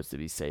Detroit's supposed to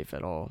be safe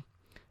at all.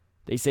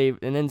 They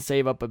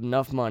save up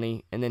enough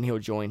money, and then he'll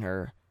join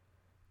her.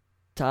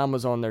 Time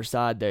was on their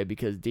side, though,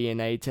 because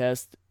DNA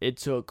tests, it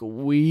took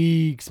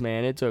weeks,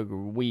 man. It took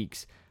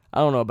weeks. I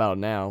don't know about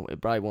now. It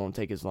probably won't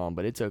take as long,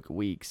 but it took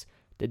weeks.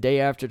 The day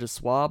after the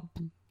swab,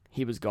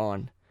 he was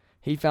gone.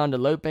 He found a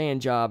low-paying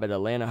job at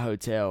Atlanta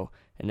hotel,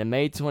 and on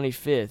May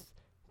 25th,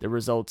 the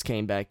results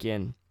came back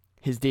in.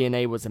 His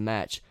DNA was a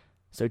match,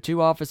 so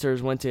 2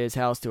 officers went to his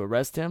house to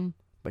arrest him,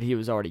 but he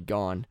was already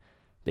gone.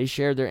 They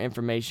shared their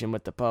information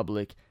with the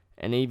public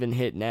and even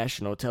hit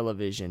national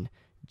television.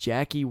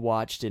 Jackie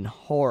watched in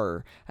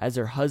horror as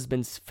her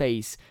husband's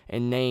face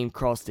and name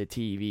crossed the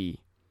TV.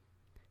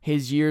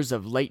 His years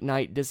of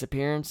late-night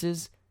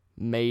disappearances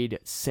made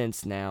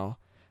sense now.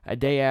 A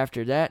day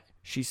after that,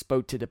 she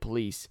spoke to the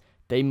police.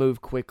 They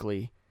moved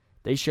quickly.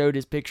 They showed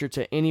his picture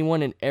to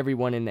anyone and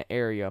everyone in the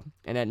area,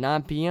 and at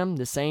 9 p.m.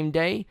 the same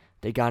day,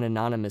 they got an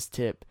anonymous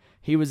tip.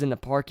 He was in the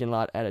parking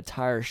lot at a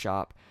tire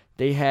shop.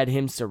 They had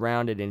him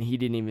surrounded and he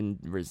didn't even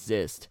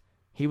resist.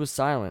 He was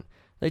silent.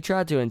 They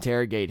tried to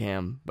interrogate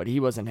him, but he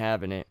wasn't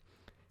having it.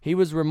 He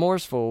was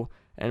remorseful,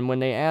 and when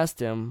they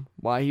asked him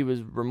why he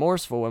was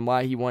remorseful and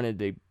why he wanted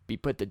to be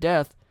put to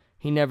death,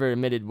 he never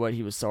admitted what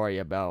he was sorry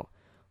about.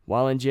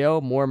 While in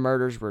jail, more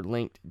murders were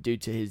linked due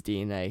to his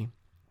DNA.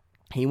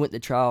 He went to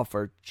trial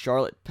for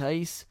Charlotte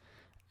Pace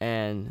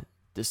and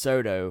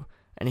DeSoto,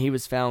 and he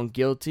was found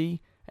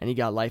guilty, and he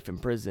got life in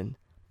prison.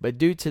 But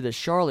due to the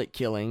Charlotte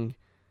killing,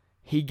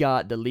 he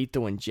got the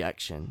lethal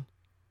injection.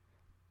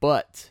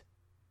 But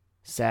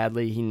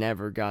sadly, he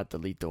never got the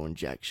lethal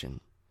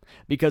injection.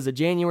 Because of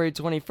January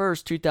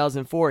 21st,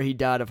 2004, he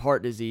died of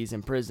heart disease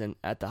in prison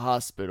at the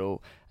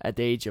hospital at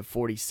the age of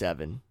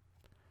 47.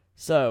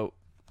 So,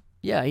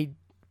 yeah, he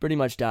pretty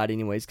much died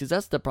anyways, because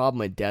that's the problem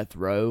with death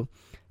row,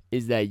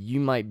 is that you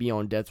might be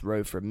on death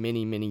row for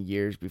many, many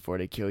years before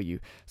they kill you.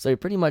 So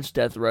pretty much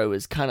death row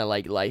is kind of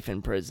like life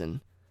in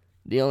prison.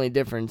 The only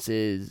difference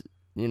is,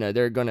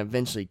 they're going to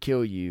eventually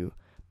kill you,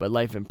 but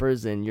life in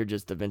prison, you're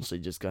just eventually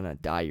just going to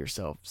die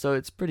yourself. So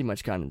it's pretty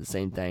much kind of the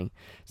same thing.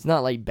 It's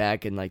not like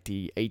back in like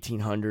the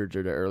 1800s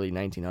or the early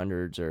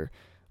 1900s or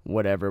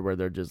whatever, where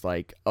they're just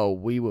like, oh,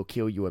 we will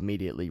kill you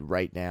immediately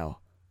right now.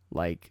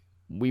 Like,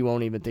 we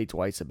won't even think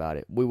twice about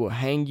it. We will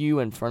hang you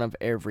in front of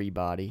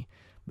everybody.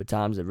 But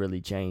times have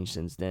really changed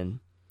since then.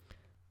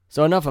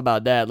 So enough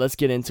about that. Let's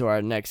get into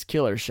our next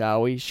killer,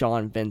 shall we?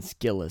 Sean Vince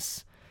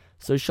Gillis.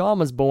 So Sean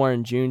was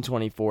born June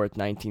 24th,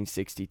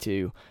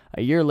 1962.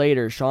 A year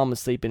later, Sean was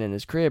sleeping in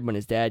his crib when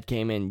his dad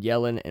came in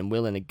yelling and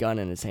wielding a gun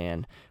in his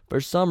hand. For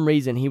some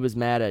reason, he was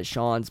mad at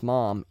Sean's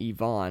mom,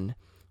 Yvonne.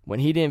 When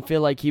he didn't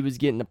feel like he was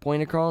getting the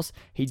point across,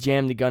 he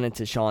jammed the gun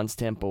into Sean's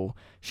temple.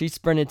 She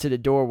sprinted to the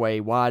doorway,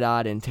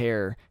 wide-eyed in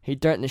terror. He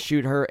threatened to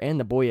shoot her and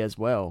the boy as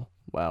well.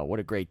 Wow, what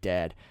a great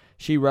dad.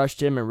 She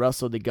rushed him and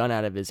wrestled the gun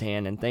out of his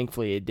hand, and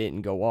thankfully it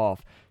didn't go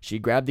off. She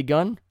grabbed the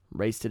gun,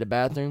 raced to the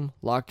bathroom,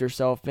 locked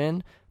herself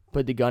in,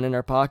 put the gun in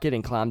her pocket,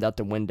 and climbed out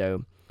the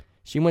window.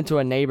 She went to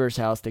a neighbor's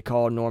house to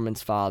call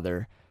Norman's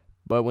father,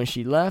 but when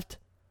she left,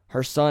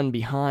 her son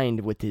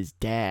behind with his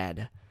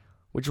dad,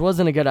 which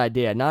wasn't a good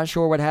idea. Not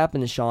sure what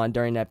happened to Sean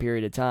during that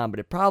period of time, but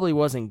it probably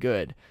wasn't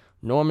good.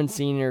 Norman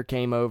Sr.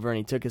 came over and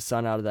he took his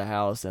son out of the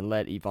house and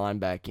let Yvonne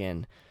back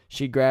in.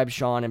 She grabbed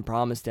Sean and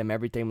promised him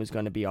everything was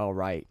going to be all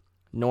right.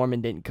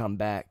 Norman didn't come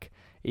back.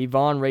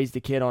 Yvonne raised the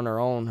kid on her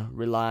own,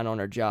 relying on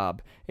her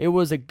job. It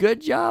was a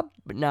good job,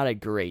 but not a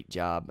great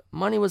job.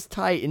 Money was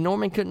tight, and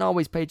Norman couldn't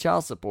always pay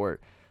child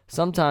support.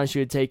 Sometimes she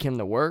would take him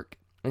to work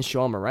and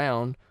show him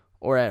around,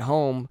 or at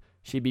home,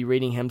 she'd be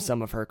reading him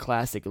some of her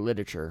classic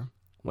literature.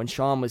 When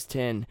Sean was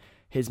 10,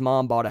 his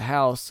mom bought a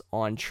house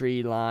on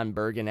Tree Line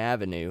Bergen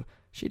Avenue.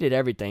 She did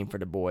everything for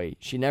the boy.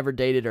 She never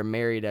dated or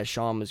married as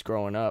Sean was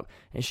growing up,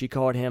 and she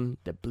called him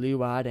the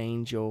Blue-Eyed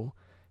Angel.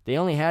 They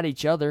only had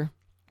each other.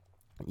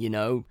 You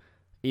know,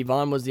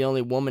 Yvonne was the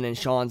only woman in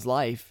Sean's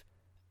life,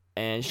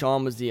 and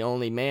Sean was the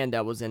only man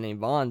that was in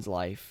Yvonne's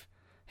life.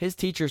 His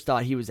teachers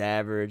thought he was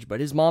average, but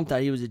his mom thought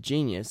he was a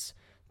genius.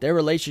 Their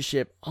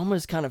relationship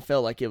almost kind of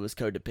felt like it was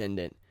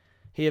codependent.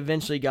 He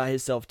eventually got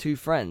himself 2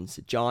 friends,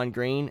 John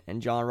Green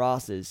and John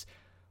Ross's.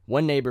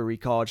 One neighbor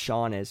recalled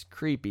Sean as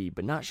creepy,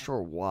 but not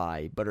sure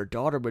why, but her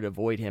daughter would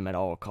avoid him at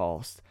all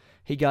costs.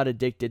 He got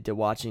addicted to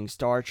watching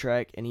Star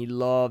Trek, and he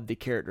loved the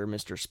character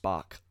Mr.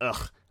 Spock.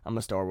 Ugh, I'm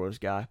a Star Wars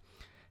guy.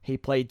 He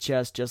played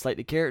chess just like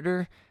the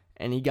character,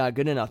 and he got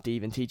good enough to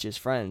even teach his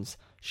friends.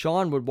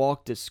 Sean would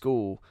walk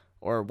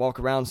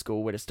around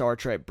school with a Star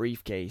Trek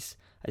briefcase.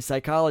 A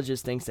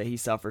psychologist thinks that he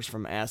suffers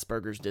from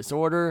Asperger's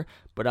disorder,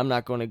 but I'm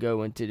not going to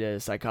go into the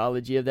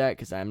psychology of that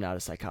because I'm not a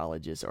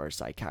psychologist or a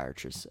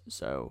psychiatrist.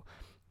 So,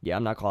 yeah,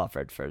 I'm not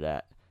qualified for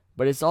that.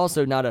 But it's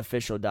also not an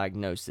official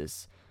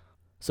diagnosis.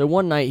 So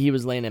one night he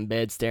was laying in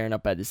bed staring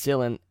up at the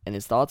ceiling, and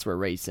his thoughts were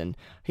racing.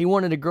 He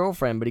wanted a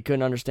girlfriend, but he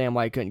couldn't understand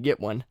why he couldn't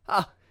get one.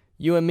 Ha!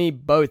 You and me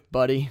both,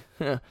 buddy.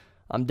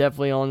 I'm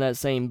definitely on that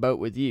same boat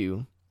with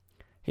you.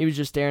 He was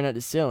just staring at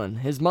the ceiling.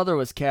 His mother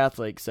was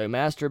Catholic, so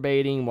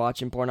masturbating,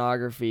 watching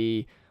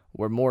pornography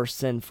were more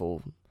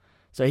sinful.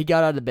 So he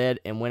got out of bed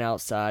and went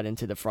outside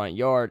into the front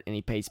yard, and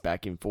he paced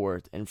back and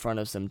forth in front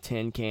of some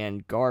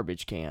tin-can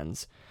garbage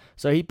cans.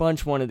 So he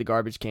punched one of the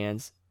garbage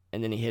cans,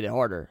 and then he hit it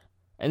harder.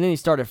 And then he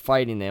started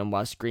fighting them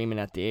while screaming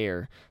at the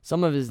air.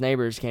 Some of his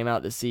neighbors came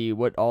out to see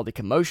what all the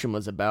commotion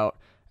was about.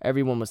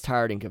 Everyone was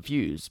tired and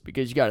confused,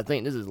 because you got to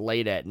think this is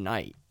late at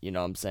night, you know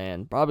what I'm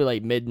saying? Probably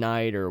like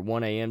midnight or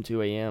 1 a.m.,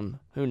 2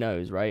 a.m., who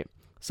knows, right?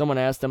 Someone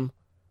asked him,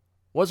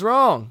 "What's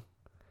wrong?"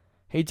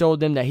 He told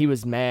them that he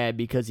was mad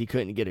because he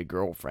couldn't get a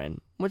girlfriend,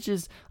 which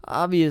is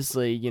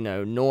obviously,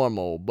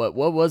 normal, but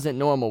what wasn't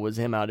normal was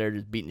him out there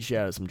just beating the shit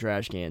out of some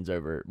trash cans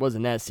over it. It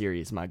wasn't that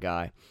serious, my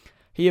guy.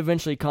 He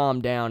eventually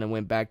calmed down and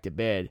went back to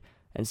bed,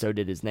 and so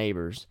did his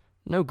neighbors.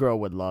 No girl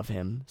would love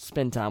him,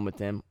 spend time with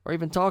him, or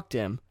even talk to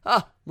him.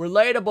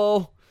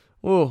 Relatable.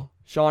 Ooh,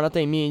 Sean, I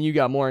think me and you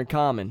got more in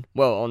common.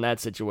 Well, on that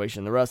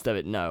situation, the rest of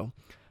it, no.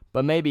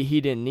 But maybe he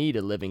didn't need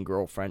a living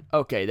girlfriend.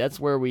 Okay, that's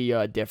where we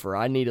differ.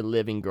 I need a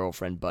living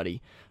girlfriend,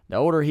 buddy. The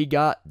older he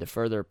got, the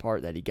further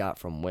apart that he got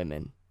from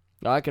women.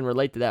 Now, I can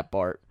relate to that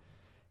part.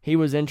 He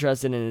was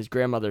interested in his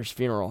grandmother's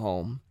funeral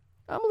home.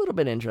 I'm a little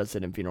bit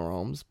interested in funeral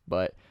homes,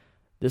 but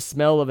the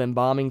smell of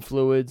embalming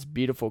fluids,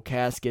 beautiful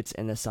caskets,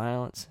 and the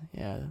silence,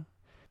 yeah.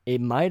 It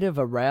might have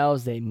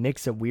aroused a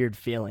mix of weird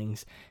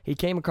feelings. He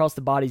came across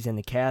the bodies in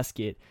the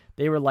casket.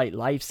 They were like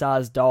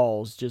life-size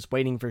dolls just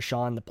waiting for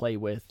Sean to play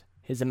with.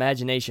 His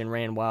imagination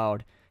ran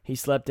wild. He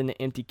slept in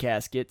the empty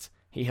caskets.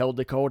 He held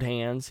the cold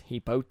hands. He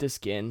poked the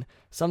skin.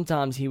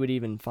 Sometimes he would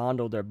even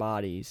fondle their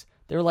bodies.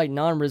 They were like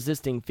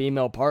non-resisting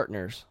female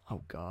partners.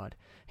 Oh, God.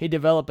 He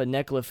developed a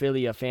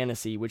necrophilia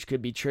fantasy which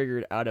could be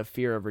triggered out of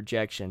fear of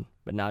rejection.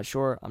 But not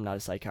sure, I'm not a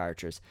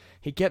psychiatrist.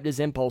 He kept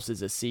his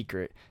impulses a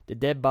secret. The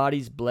dead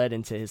bodies bled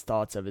into his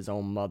thoughts of his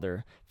own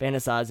mother,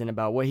 fantasizing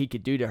about what he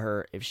could do to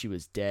her if she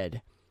was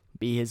dead.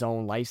 Be his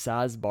own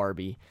life-size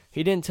Barbie.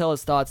 He didn't tell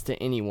his thoughts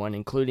to anyone,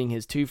 including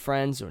his 2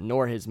 friends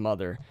nor his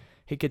mother.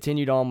 He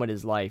continued on with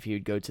his life. He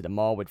would go to the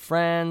mall with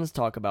friends,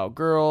 talk about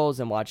girls,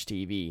 and watch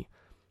TV.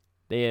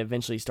 They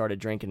eventually started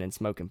drinking and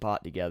smoking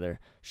pot together.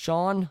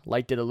 Sean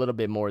liked it a little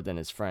bit more than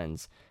his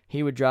friends.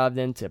 He would drive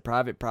them to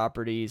private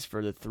properties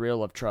for the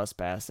thrill of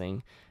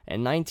trespassing.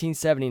 In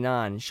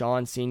 1979,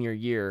 Sean's senior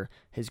year,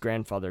 his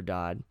grandfather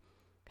died.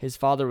 His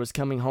father was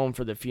coming home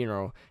for the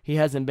funeral. He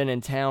hasn't been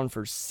in town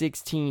for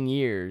 16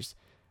 years,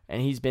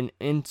 and he's been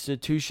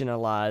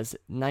institutionalized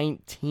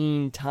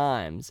 19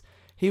 times.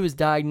 He was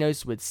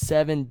diagnosed with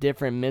 7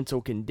 different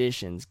mental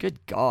conditions.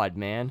 Good God,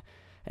 man.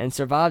 And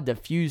survived a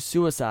few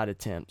suicide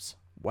attempts.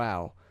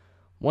 Wow.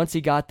 Once he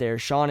got there,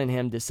 Sean and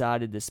him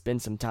decided to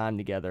spend some time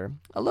together.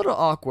 A little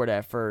awkward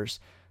at first,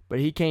 but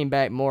he came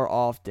back more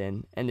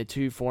often, and the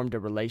two formed a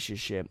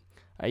relationship.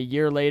 A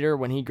year later,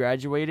 when he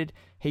graduated,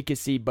 he could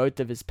see both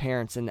of his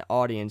parents in the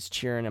audience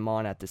cheering him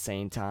on at the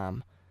same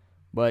time.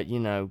 But,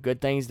 good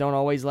things don't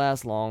always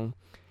last long.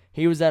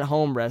 He was at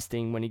home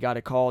resting when he got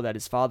a call that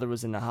his father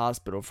was in the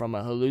hospital from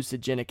a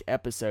hallucinogenic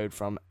episode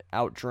from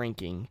out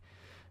drinking.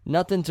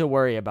 "Nothing to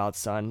worry about,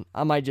 son.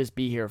 I might just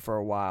be here for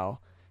a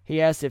while." He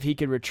asked if he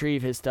could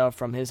retrieve his stuff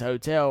from his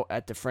hotel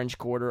at the French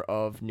Quarter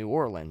of New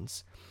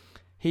Orleans.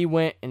 He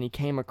went and he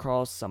came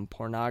across some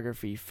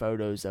pornography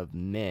photos of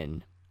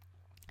men.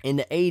 In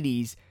the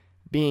 80s,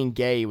 being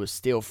gay was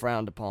still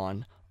frowned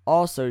upon.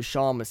 Also,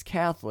 Sean was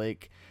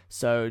Catholic,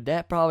 so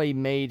that probably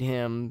made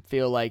him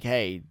feel like,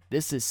 hey,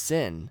 this is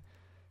sin.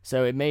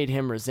 So it made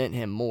him resent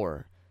him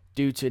more,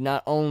 due to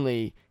not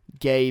only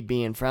gay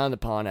being frowned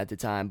upon at the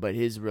time, but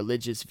his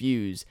religious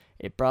views.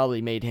 It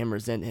probably made him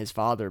resent his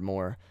father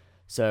more.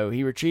 So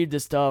he retrieved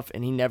his stuff,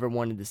 and he never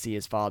wanted to see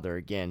his father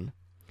again.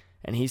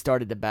 And he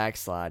started to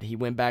backslide. He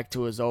went back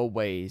to his old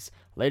ways.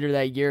 Later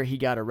that year, he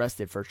got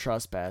arrested for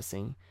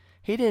trespassing.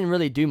 He didn't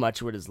really do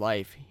much with his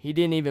life. He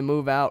didn't even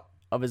move out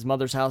of his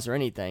mother's house or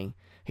anything.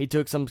 He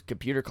took some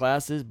computer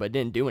classes, but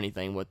didn't do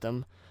anything with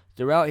them.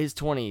 Throughout his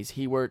 20s,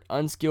 he worked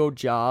unskilled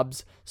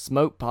jobs,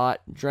 smoked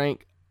pot,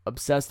 drank,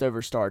 obsessed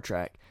over Star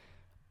Trek.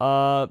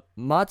 My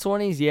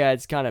 20s, yeah,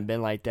 it's kind of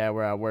been like that,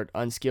 where I worked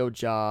unskilled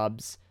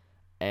jobs,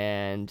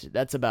 and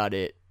that's about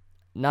it.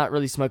 Not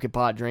really smoking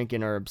pot,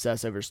 drinking, or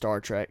obsessed over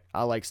Star Trek.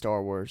 I like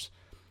Star Wars.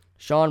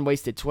 Sean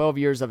wasted 12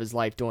 years of his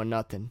life doing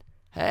nothing.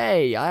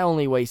 Hey, I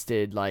only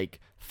wasted like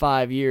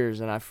 5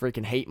 years, and I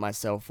freaking hate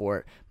myself for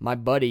it. My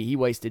buddy, he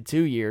wasted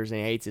 2 years, and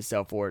he hates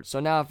himself for it. So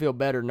now I feel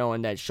better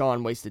knowing that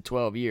Sean wasted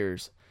 12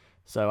 years.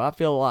 So I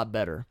feel a lot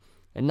better.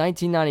 In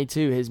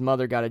 1992, his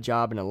mother got a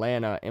job in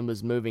Atlanta and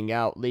was moving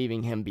out,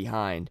 leaving him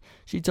behind.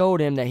 She told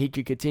him that he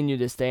could continue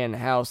to stay in the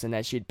house and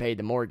that she'd pay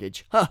the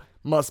mortgage. Huh,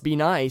 must be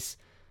nice.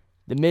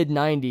 The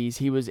mid-90s,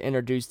 he was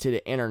introduced to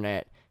the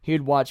internet. He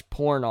would watch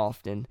porn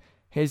often.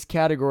 His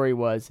category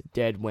was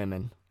dead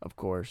women, of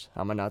course.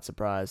 I'm not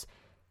surprised.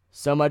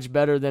 So much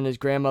better than his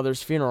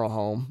grandmother's funeral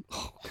home.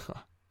 Oh,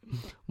 God.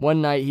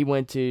 One night, he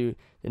went to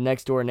the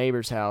next-door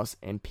neighbor's house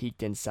and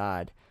peeked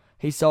inside.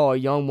 He saw a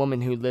young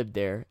woman who lived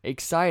there.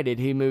 Excited,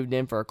 he moved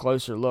in for a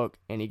closer look,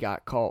 and he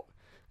got caught.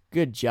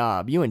 Good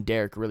job. You and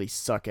Dereck really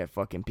suck at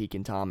fucking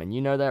peeking Tom, and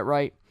you know that,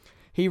 right?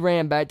 He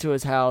ran back to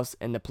his house,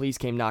 and the police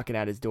came knocking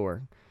at his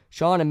door.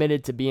 Sean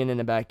admitted to being in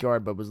the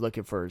backyard, but was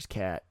looking for his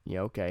cat.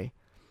 Yeah, okay.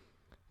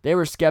 They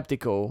were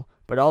skeptical,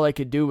 but all they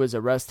could do was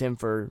arrest him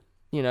for,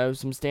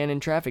 some standing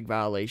traffic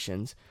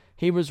violations.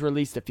 He was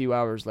released a few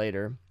hours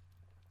later.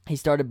 He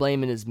started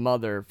blaming his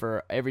mother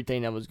for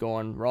everything that was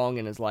going wrong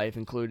in his life,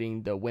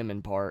 including the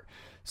women part.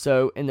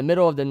 So, in the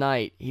middle of the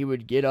night, he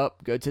would get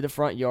up, go to the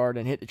front yard,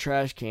 and hit the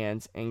trash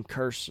cans and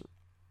curse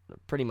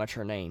pretty much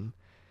her name.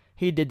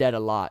 He did that a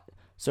lot.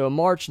 So, in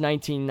March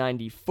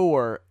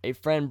 1994, a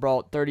friend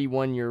brought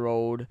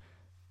 31-year-old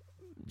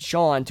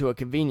Sean to a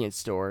convenience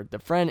store. The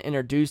friend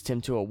introduced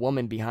him to a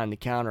woman behind the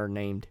counter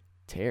named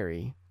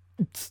Terri.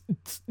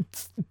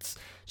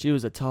 She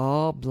was a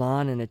tall,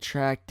 blonde, and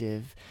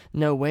attractive.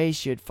 No way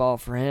she would fall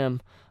for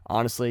him.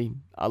 Honestly,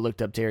 I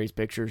looked up Terry's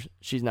pictures.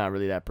 She's not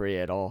really that pretty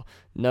at all.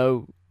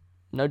 No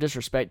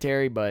disrespect,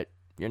 Terri, but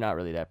you're not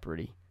really that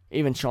pretty.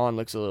 Even Sean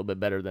looks a little bit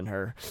better than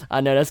her.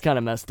 I know, that's kind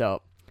of messed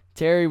up.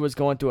 Terri was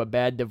going through a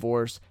bad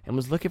divorce and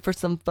was looking for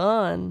some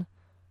fun.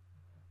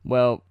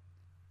 Well,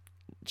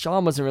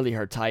 Sean wasn't really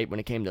her type when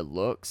it came to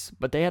looks,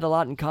 but they had a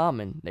lot in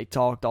common. They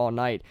talked all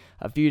night.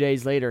 A few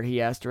days later,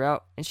 he asked her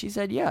out, and she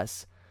said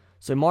yes.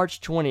 So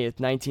March 20th,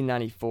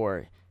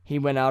 1994, he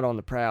went out on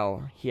the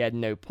prowl. He had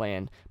no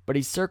plan, but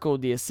he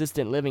circled the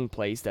assisted living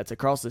place that's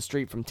across the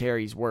street from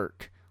Terry's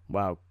work.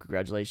 Wow,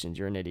 congratulations,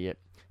 you're an idiot.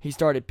 He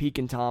started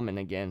peeking Tommen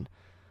again.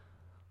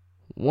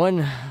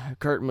 One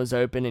curtain was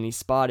open, and he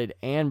spotted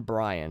Ann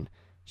Bryan.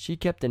 She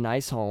kept a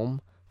nice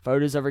home.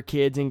 Photos of her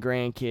kids and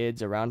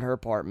grandkids around her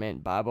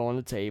apartment, Bible on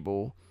the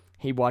table.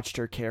 He watched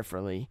her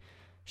carefully.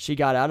 She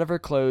got out of her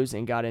clothes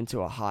and got into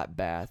a hot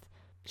bath.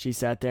 She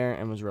sat there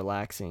and was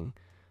relaxing.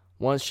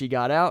 Once she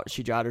got out,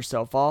 she dried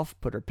herself off,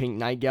 put her pink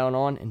nightgown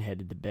on, and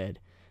headed to bed.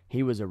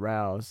 He was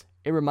aroused.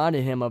 It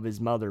reminded him of his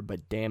mother,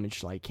 but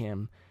damaged like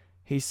him.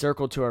 He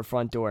circled to her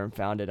front door and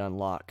found it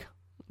unlocked.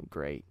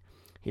 Great.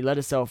 He let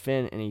himself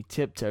in, and he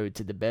tiptoed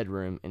to the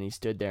bedroom, and he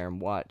stood there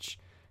and watched.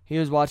 He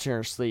was watching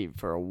her sleep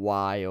for a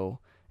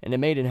while, and it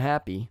made him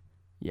happy.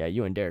 Yeah,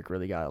 you and Dereck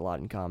really got a lot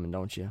in common,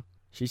 don't you?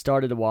 She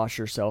started to wash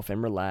herself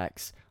and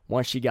relax.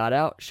 Once she got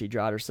out, she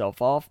dried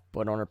herself off,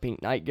 put on her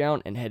pink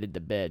nightgown, and headed to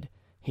bed.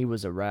 He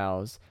was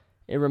aroused.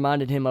 It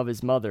reminded him of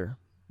his mother,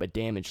 but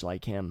damaged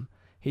like him.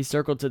 He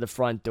circled to the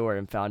front door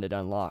and found it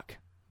unlocked.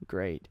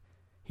 Great.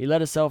 He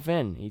let himself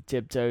in. He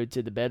tiptoed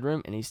to the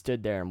bedroom, and he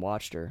stood there and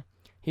watched her.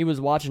 He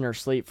was watching her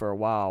sleep for a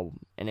while,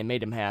 and it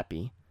made him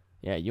happy.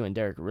 Yeah, you and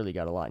Dereck really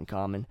got a lot in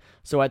common.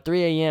 So at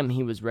 3 a.m.,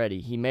 he was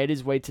ready. He made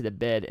his way to the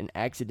bed and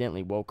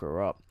accidentally woke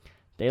her up.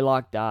 They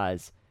locked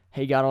eyes.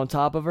 He got on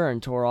top of her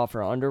and tore off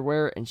her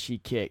underwear, and she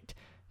kicked.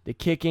 The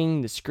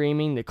kicking, the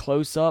screaming, the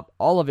close-up,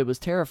 all of it was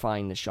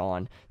terrifying to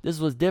Sean. This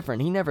was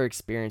different. He never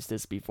experienced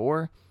this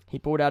before. He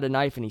pulled out a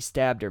knife and he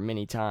stabbed her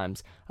many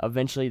times.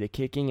 Eventually, the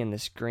kicking and the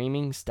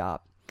screaming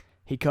stopped.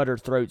 He cut her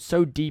throat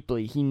so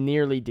deeply he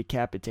nearly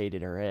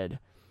decapitated her head.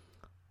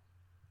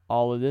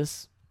 All of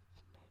this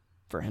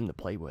for him to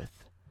play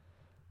with.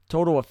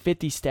 Total of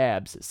 50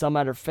 stabs, some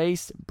at her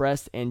face,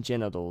 breast, and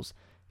genitals.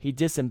 He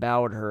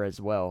disemboweled her as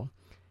well.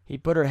 He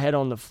put her head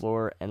on the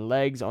floor and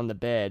legs on the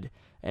bed,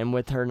 and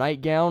with her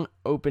nightgown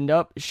opened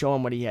up,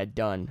 showing what he had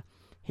done.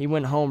 He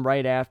went home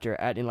right after,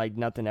 acting like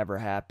nothing ever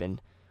happened.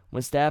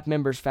 When staff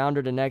members found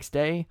her the next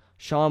day,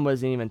 Sean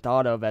wasn't even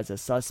thought of as a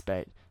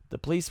suspect. The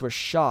police were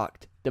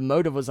shocked. The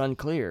motive was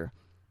unclear.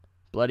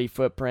 Bloody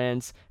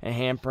footprints and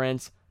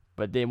handprints,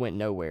 but they went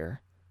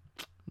nowhere.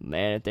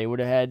 Man, if they would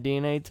have had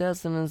DNA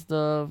testing and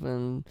stuff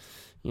and,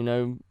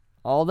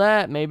 all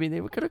that, maybe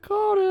they could have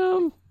caught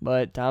him.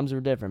 But times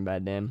were different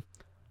back then.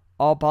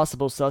 All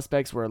possible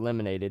suspects were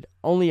eliminated.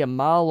 Only a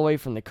mile away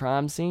from the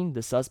crime scene,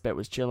 the suspect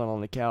was chilling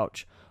on the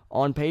couch.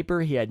 On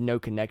paper, he had no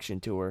connection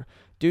to her.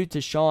 Due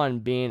to Sean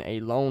being a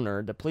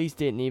loner, the police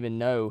didn't even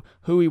know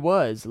who he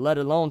was, let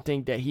alone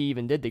think that he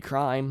even did the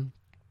crime.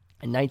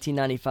 In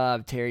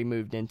 1995, Terri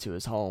moved into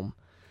his home.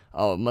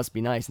 Oh, it must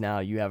be nice now.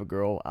 You have a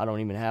girl. I don't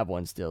even have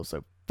one still,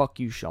 so fuck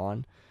you,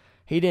 Sean.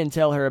 He didn't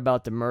tell her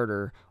about the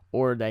murder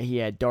or that he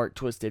had dark,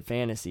 twisted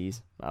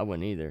fantasies. I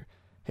wouldn't either.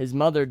 His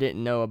mother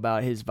didn't know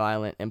about his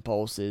violent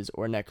impulses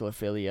or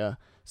necrophilia,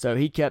 so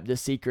he kept the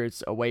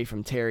secrets away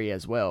from Terri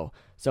as well.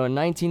 So in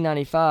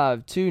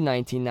 1995 to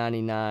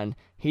 1999,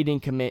 he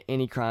didn't commit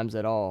any crimes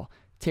at all.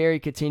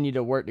 Terri continued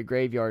to work the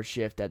graveyard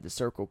shift at the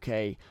Circle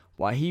K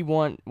while he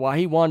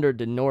wandered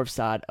the north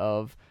side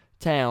of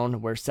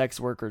town where sex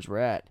workers were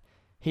at.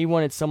 He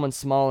wanted someone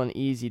small and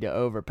easy to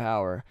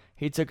overpower.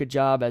 He took a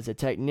job as a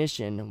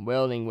technician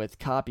welding with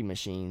copy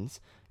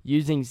machines,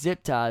 using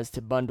zip ties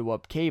to bundle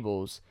up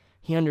cables.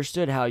 He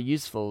understood how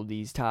useful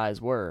these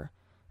ties were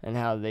and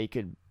how they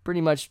could pretty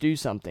much do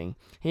something.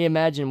 He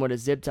imagined what a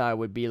zip tie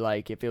would be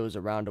like if it was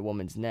around a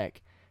woman's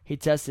neck. He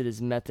tested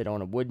his method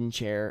on a wooden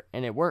chair,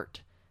 and it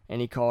worked, and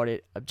he called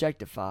it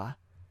Objectify.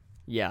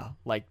 Yeah,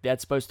 like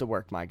that's supposed to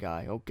work, my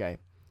guy. Okay.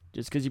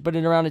 Just because you put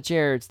it around a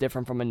chair, it's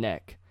different from a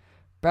neck.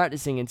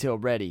 Practicing until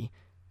ready.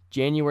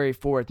 January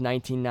 4th,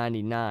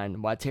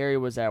 1999, while Terri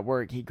was at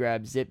work, he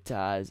grabbed zip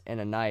ties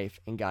and a knife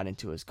and got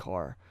into his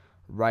car,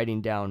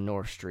 riding down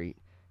North Street.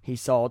 He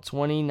saw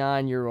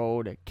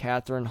 29-year-old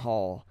Catherine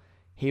Hall.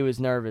 He was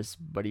nervous,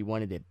 but he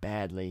wanted it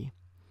badly.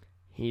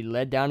 He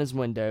led down his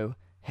window,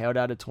 held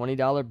out a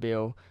 $20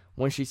 bill.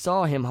 When she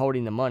saw him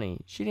holding the money,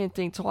 she didn't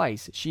think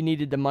twice. She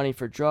needed the money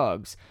for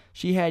drugs.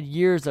 She had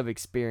years of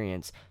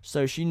experience,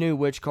 so she knew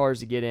which cars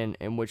to get in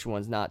and which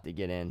ones not to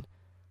get in.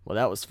 Well,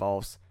 that was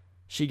false.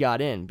 She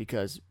got in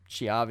because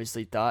she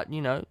obviously thought,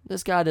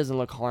 this guy doesn't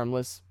look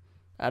harmless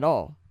at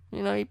all.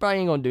 He probably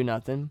ain't gonna do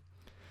nothing.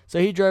 So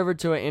he drove her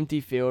to an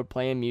empty field,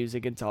 playing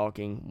music and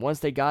talking. Once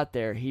they got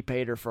there, he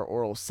paid her for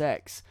oral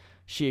sex.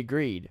 She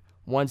agreed.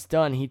 Once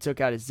done, he took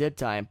out a zip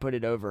tie and put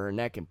it over her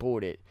neck and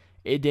pulled it.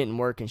 It didn't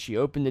work, and she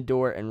opened the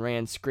door and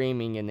ran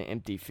screaming in the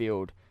empty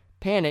field.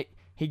 Panicked,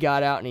 he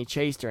got out and he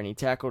chased her and he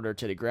tackled her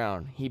to the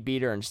ground. He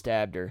beat her and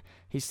stabbed her.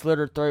 He slit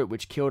her throat,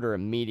 which killed her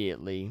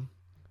immediately.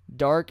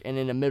 Dark and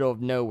in the middle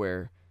of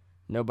nowhere.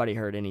 Nobody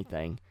heard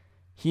anything.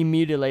 He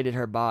mutilated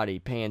her body,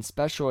 paying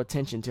special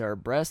attention to her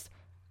breast,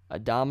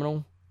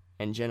 abdominal,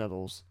 and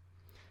genitals.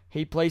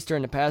 He placed her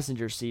in the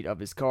passenger seat of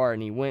his car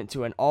and he went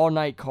to an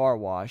all-night car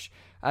wash.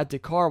 At the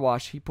car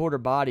wash, he pulled her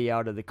body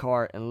out of the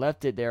car and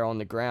left it there on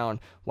the ground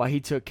while he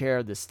took care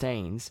of the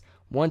stains.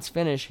 Once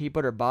finished, he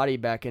put her body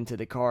back into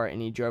the car and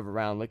he drove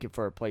around looking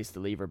for a place to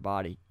leave her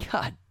body.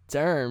 God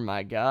darn,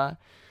 my guy.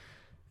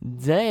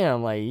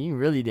 Damn, he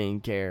really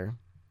didn't care.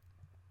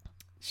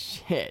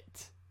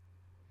 Shit.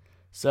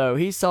 So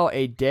he saw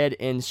a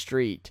dead-end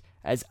street.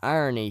 As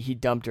irony, he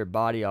dumped her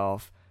body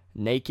off,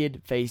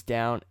 naked, face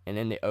down, and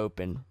in the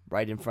open,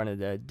 right in front of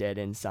the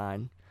dead-end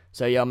sign.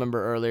 So y'all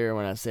remember earlier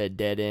when I said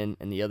dead-end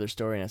in the other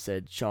story and I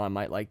said Sean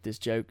might like this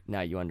joke?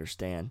 Now you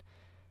understand.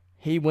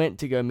 He went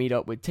to go meet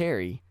up with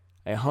Terri.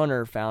 A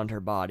hunter found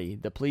her body.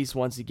 The police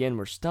once again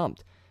were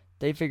stumped.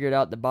 They figured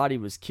out the body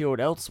was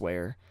killed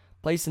elsewhere.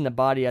 Placing the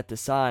body at the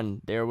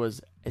sign, there was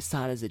a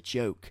sign as a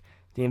joke.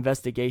 The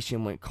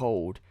investigation went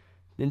cold.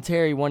 Then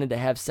Terri wanted to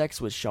have sex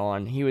with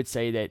Sean. He would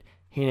say that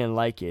he didn't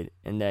like it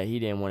and that he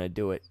didn't want to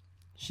do it.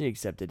 She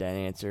accepted that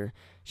answer.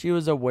 She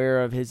was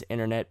aware of his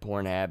internet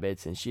porn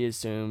habits, and she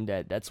assumed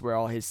that that's where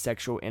all his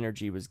sexual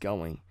energy was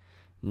going.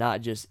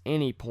 Not just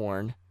any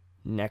porn,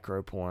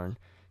 necro-porn.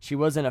 She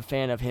wasn't a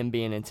fan of him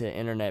being into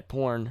internet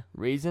porn.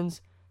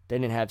 Reasons? They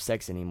didn't have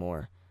sex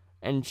anymore.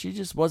 And she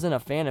just wasn't a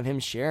fan of him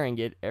sharing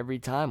it every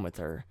time with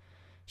her.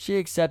 She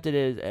accepted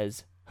it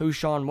as who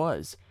Sean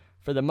was.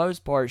 For the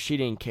most part, she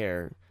didn't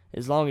care.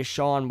 As long as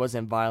Sean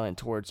wasn't violent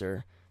towards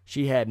her.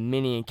 She had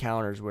many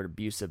encounters with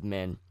abusive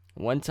men.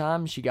 One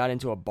time, she got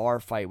into a bar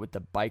fight with a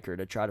biker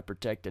to try to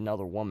protect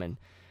another woman.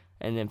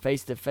 And then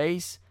face to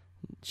face,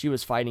 she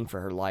was fighting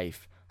for her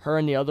life. Her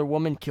and the other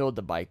woman killed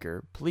the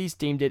biker. Police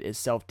deemed it as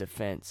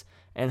self-defense.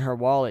 In her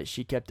wallet,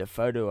 she kept a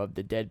photo of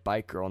the dead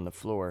biker on the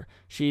floor.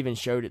 She even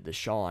showed it to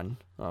Sean.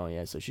 Oh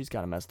yeah, so she's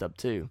kind of messed up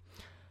too.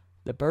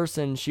 The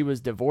person she was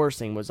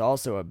divorcing was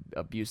also an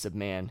abusive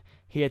man.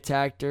 He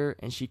attacked her,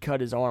 and she cut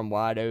his arm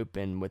wide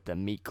open with a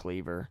meat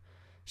cleaver.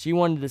 She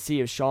wanted to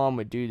see if Sean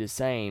would do the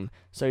same,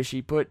 so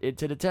she put it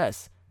to the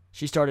test.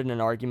 She started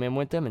an argument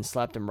with him and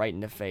slapped him right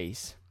in the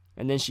face.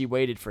 And then she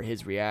waited for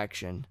his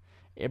reaction.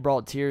 It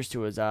brought tears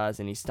to his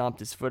eyes, and he stomped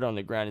his foot on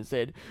the ground and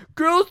said,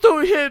 "Girls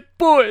don't hit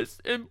boys,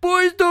 and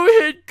boys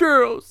don't hit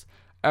girls."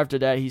 After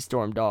that, he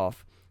stormed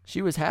off.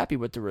 She was happy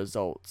with the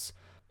results.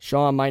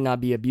 Sean might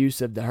not be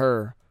abusive to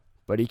her,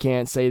 but he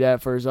can't say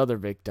that for his other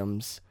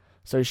victims.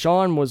 So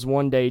Sean was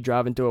one day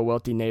driving through a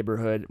wealthy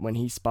neighborhood when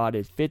he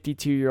spotted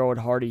 52-year-old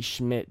Hardy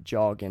Schmidt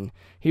jogging.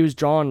 He was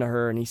drawn to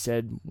her, and he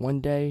said,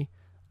 "One day,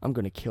 I'm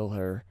going to kill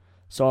her."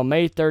 So on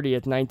May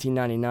 30th,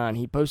 1999,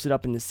 he posted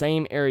up in the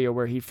same area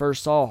where he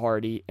first saw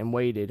Hardy and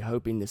waited,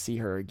 hoping to see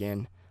her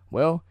again.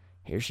 Well,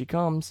 here she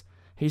comes.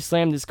 He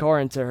slammed his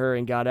car into her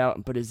and got out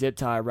and put a zip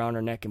tie around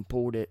her neck and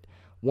pulled it.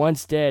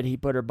 Once dead, he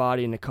put her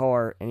body in the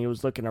car, and he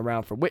was looking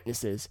around for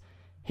witnesses.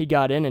 He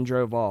got in and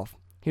drove off.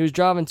 He was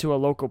driving to a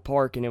local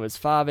park, and it was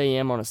 5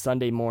 a.m. on a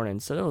Sunday morning,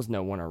 so there was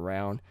no one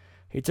around.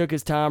 He took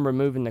his time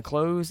removing the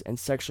clothes and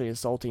sexually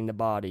assaulting the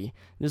body.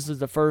 This was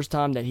the first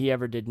time that he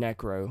ever did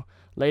necro.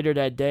 Later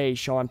that day,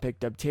 Sean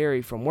picked up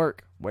Terri from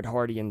work with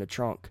Hardy in the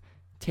trunk.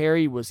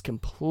 Terri was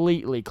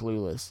completely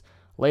clueless.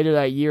 Later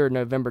that year,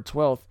 November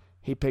 12th,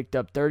 he picked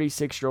up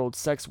 36-year-old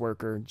sex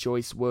worker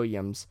Joyce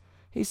Williams.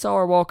 He saw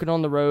her walking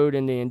on the road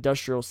in the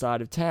industrial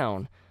side of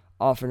town.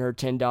 Offering her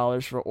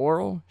 $10 for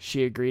oral,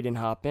 she agreed and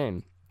hopped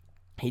in.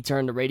 He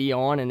turned the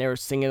radio on and they were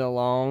singing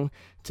along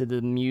to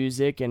the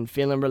music and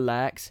feeling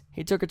relaxed.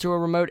 He took her to a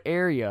remote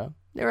area.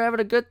 They were having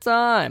a good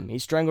time. He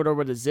strangled her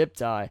with a zip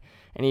tie,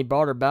 and he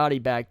brought her body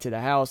back to the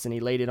house and he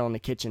laid it on the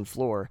kitchen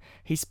floor.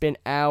 He spent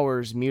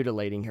hours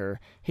mutilating her.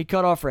 He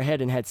cut off her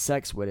head and had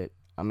sex with it.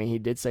 I mean, he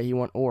did say he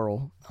want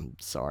oral. I'm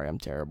sorry, I'm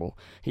terrible.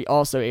 He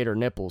also ate her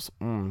nipples.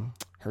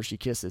 Hershey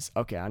Kisses.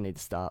 Okay, I need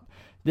to stop.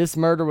 This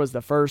murder was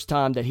the first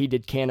time that he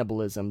did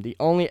cannibalism. The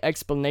only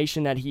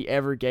explanation that he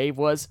ever gave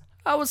was,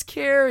 "I was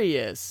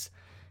curious."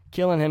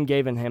 Killing him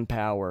gave him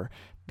power.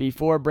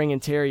 Before bringing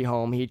Terri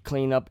home, he'd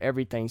clean up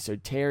everything so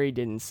Terri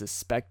didn't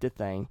suspect a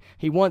thing.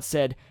 He once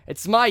said,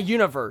 "It's my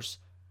universe,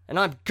 and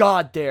I'm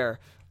God there.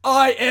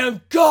 I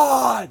am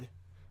God!"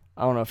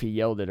 I don't know if he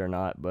yelled it or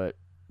not, but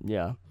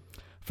yeah.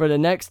 For the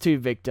next two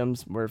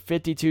victims were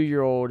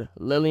 52-year-old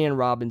Lillian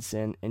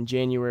Robinson in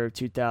January of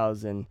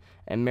 2000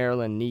 and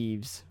Marilyn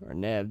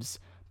Neves,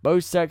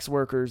 both sex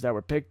workers that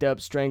were picked up,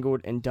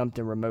 strangled, and dumped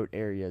in remote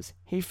areas.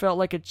 He felt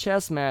like a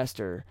chess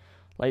master,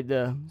 like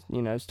the,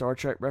 Star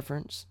Trek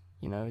reference.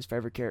 His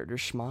favorite character,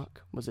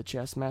 Schmuck, was a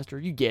chess master.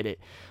 You get it.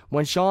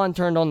 When Sean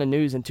turned on the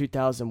news in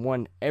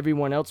 2001,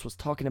 everyone else was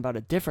talking about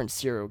a different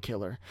serial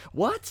killer.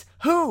 What?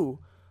 Who?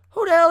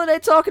 Who the hell are they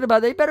talking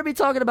about? They better be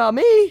talking about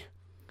me.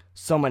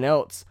 Someone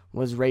else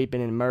was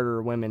raping and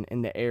murdering women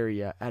in the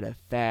area at a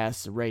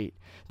fast rate.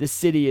 The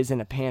city is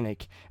in a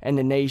panic, and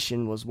the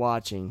nation was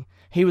watching.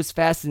 He was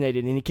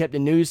fascinated, and he kept the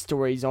news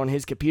stories on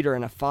his computer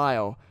in a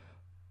file.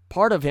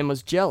 Part of him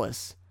was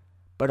jealous.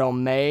 But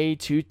on May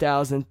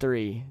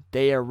 2003,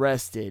 they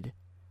arrested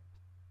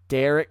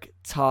Derrick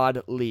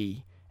Todd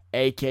Lee,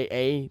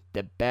 a.k.a.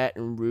 the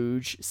Baton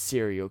Rouge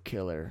serial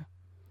killer.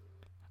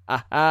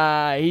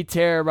 He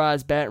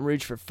terrorized Baton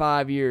Rouge for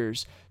 5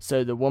 years,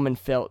 so the woman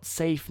felt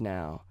safe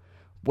now.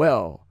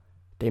 Well,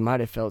 they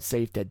might have felt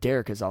safe that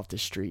Dereck is off the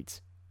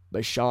streets,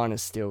 but Sean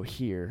is still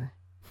here.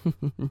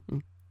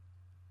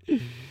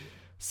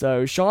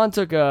 So Sean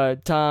took a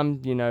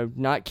time,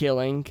 not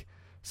killing,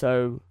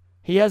 so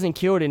he hasn't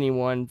killed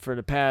anyone for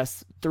the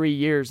past 3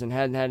 years and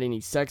hadn't had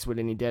any sex with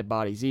any dead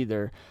bodies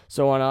either.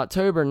 So on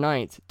October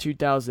 9th,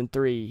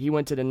 2003, he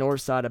went to the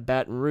north side of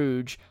Baton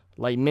Rouge,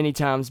 like many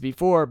times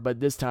before,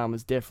 but this time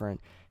was different.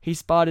 He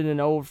spotted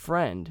an old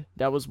friend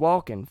that was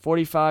walking,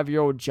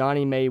 45-year-old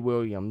Johnny Mae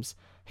Williams.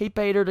 He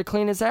paid her to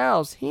clean his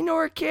house. He knew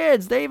her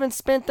kids. They even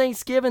spent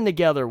Thanksgiving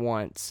together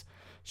once.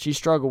 She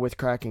struggled with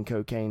crack and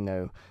cocaine,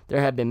 though.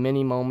 There had been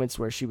many moments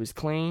where she was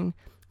clean,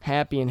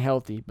 happy, and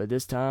healthy, but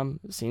this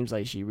time, it seems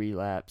like she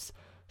relapsed.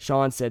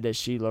 Sean said that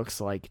she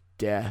looks like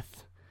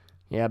death.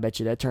 Yeah, I bet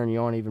you that turned you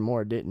on even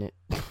more, didn't it?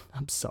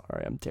 I'm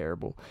sorry, I'm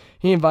terrible.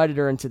 He invited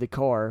her into the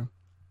car.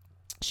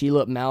 She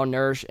looked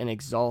malnourished and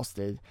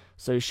exhausted,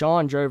 so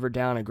Sean drove her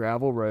down a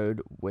gravel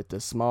road with a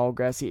small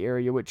grassy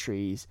area with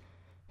trees.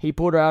 He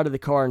pulled her out of the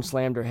car and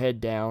slammed her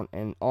head down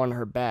and on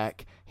her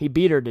back. He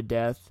beat her to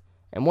death,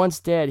 and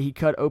once dead, he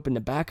cut open the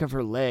back of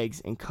her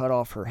legs and cut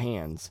off her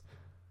hands.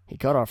 He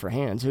cut off her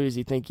hands? Who does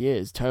he think he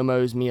is,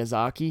 Tomo's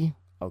Miyazaki?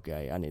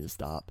 Okay, I need to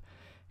stop.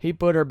 He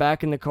put her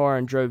back in the car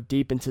and drove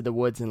deep into the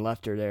woods and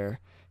left her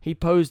there. He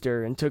posed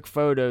her and took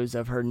photos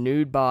of her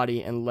nude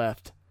body and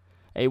left.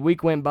 A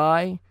week went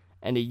by,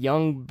 and a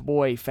young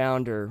boy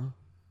found her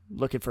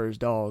looking for his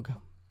dog.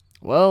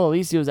 Well, at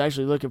least he was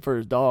actually looking for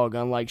his dog,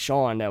 unlike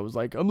Sean that was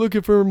like, "I'm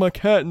looking for my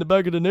cat in the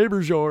back of the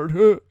neighbor's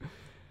yard."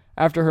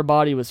 After her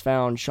body was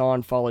found,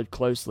 Sean followed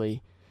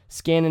closely.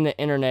 Scanning the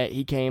internet,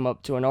 he came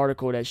up to an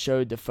article that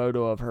showed the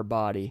photo of her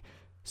body.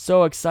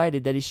 So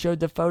excited that he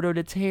showed the photo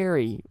to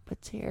Terri. But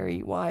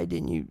Terri, why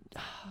didn't you...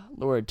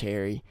 Lord,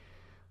 Terri,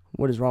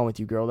 what is wrong with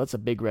you, girl? That's a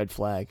big red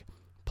flag.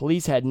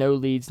 Police had no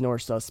leads nor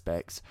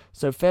suspects.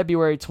 So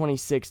February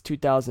 26,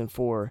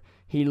 2004,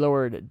 he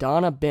lured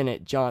Donna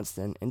Bennett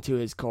Johnston into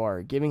his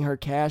car, giving her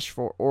cash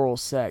for oral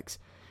sex.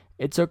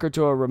 It took her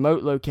to a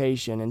remote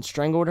location and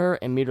strangled her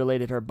and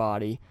mutilated her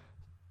body,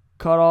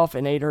 cut off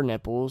and ate her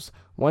nipples.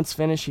 Once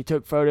finished, he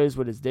took photos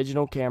with his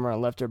digital camera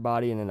and left her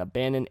body in an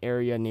abandoned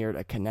area near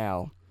a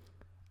canal.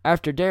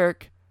 After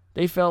Dereck,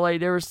 they felt like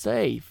they were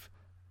safe,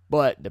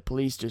 but the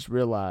police just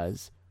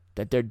realized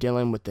that they're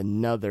dealing with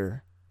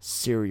another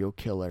serial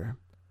killer.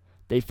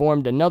 They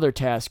formed another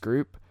task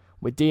group.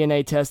 With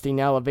DNA testing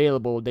now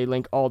available, they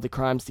link all the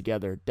crimes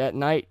together. That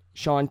night,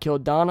 Sean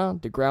killed Donna.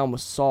 The ground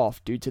was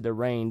soft due to the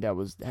rain that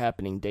was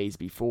happening days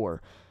before.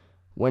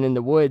 When in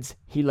the woods,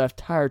 he left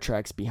tire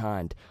tracks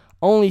behind.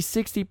 Only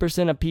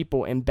 60% of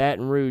people in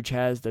Baton Rouge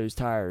has those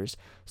tires,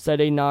 so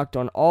they knocked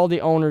on all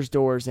the owners'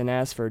 doors and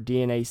asked for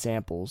DNA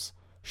samples.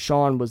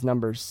 Sean was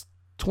number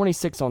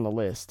 26 on the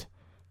list.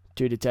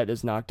 2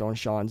 detectives knocked on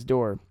Sean's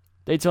door.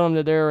 They told him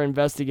that they were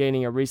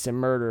investigating a recent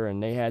murder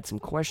and they had some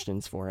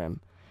questions for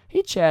him.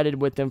 He chatted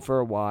with them for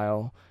a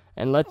while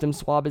and let them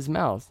swab his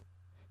mouth.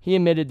 He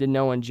admitted to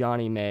knowing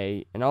Johnny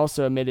May and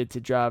also admitted to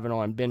driving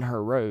on Ben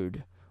Hur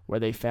Road, where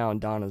they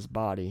found Donna's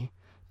body.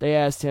 They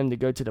asked him to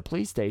go to the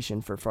police station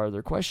for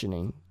further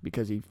questioning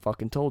because he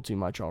fucking told too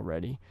much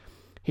already.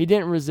 He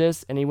didn't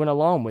resist and he went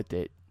along with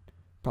it,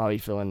 probably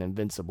feeling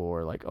invincible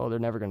or like, oh, they're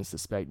never going to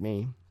suspect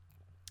me.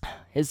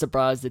 His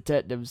surprised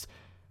detectives,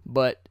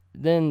 but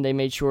then they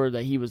made sure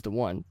that he was the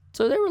one.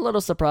 So they were a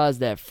little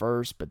surprised at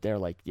first, but they're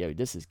like, yo,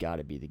 this has got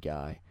to be the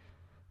guy.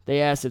 They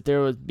asked if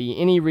there would be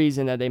any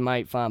reason that they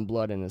might find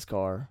blood in his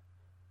car.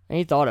 And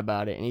he thought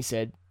about it, and he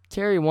said,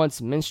 Terri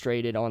once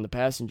menstruated on the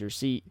passenger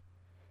seat.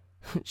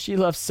 She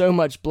left so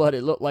much blood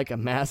it looked like a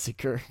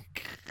massacre.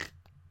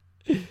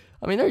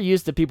 I mean, they're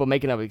used to people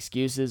making up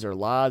excuses or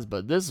lies,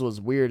 but this was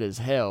weird as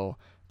hell.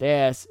 They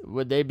asked,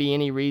 would there be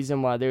any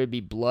reason why there would be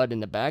blood in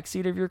the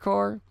backseat of your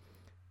car?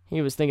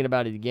 He was thinking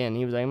about it again.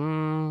 He was like,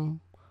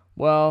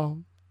 well,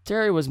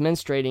 Terri was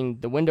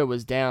menstruating, the window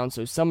was down,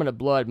 so some of the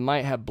blood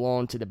might have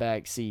blown to the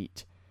back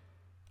seat.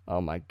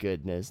 Oh my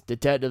goodness.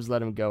 Detectives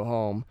let him go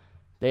home.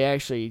 They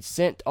actually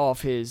sent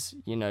off his,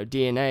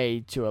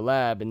 DNA to a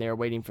lab, and they were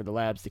waiting for the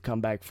labs to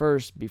come back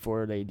first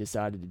before they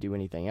decided to do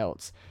anything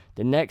else.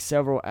 The next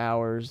several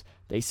hours,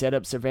 they set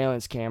up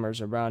surveillance cameras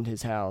around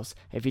his house.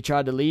 If he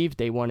tried to leave,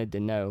 they wanted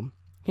to know.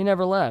 He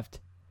never left.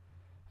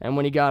 And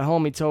when he got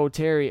home, he told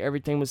Terri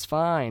everything was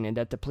fine and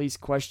that the police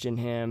questioned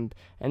him,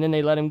 and then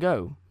they let him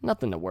go.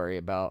 Nothing to worry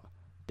about.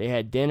 They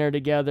had dinner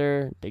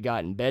together. They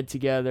got in bed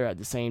together at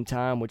the same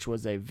time, which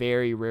was a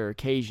very rare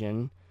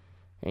occasion.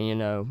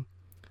 And,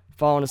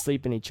 falling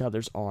asleep in each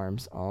other's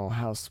arms. Oh,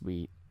 how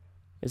sweet.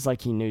 It's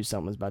like he knew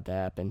something was about to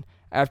happen.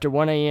 After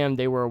 1 a.m.,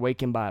 they were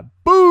awakened by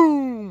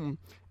boom!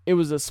 It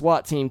was a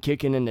SWAT team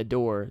kicking in the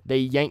door. They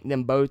yanked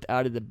them both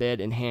out of the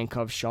bed and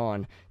handcuffed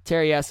Sean.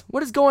 Terri asked,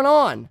 what is going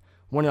on?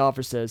 One of the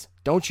officers says,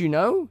 don't you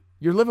know?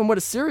 You're living with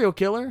a serial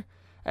killer.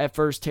 At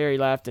first, Terri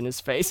laughed in his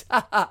face.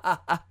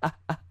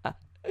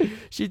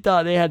 She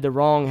thought they had the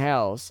wrong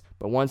house,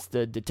 but once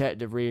the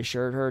detective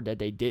reassured her that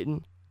they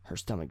didn't, her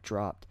stomach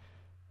dropped.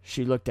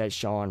 She looked at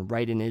Sean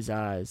right in his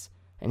eyes,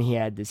 and he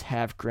had this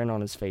half grin on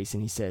his face,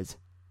 and he says,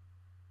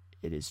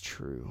 it is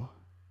true.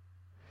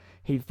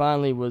 He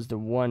finally was the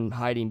one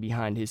hiding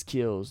behind his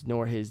kills,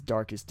 nor his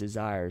darkest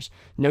desires.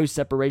 No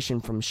separation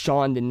from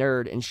Sean the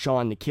nerd and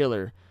Sean the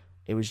killer.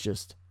 It was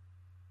just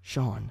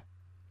Sean.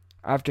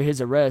 After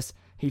his arrest,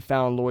 he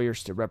found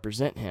lawyers to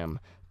represent him.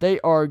 They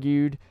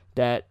argued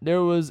that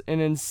there was an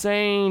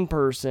insane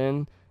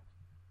person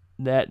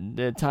that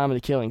the time of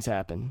the killings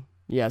happened.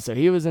 Yeah, so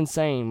he was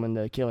insane when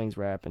the killings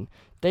were happening.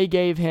 They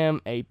gave him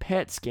a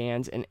PET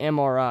scans and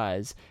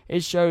MRIs.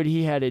 It showed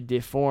he had a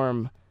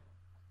deformed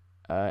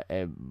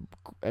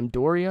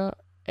amygdala,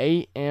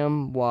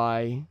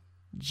 AMYGDALA.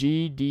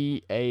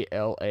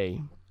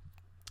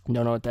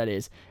 Don't know what that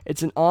is.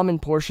 It's an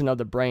almond portion of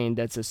the brain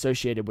that's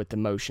associated with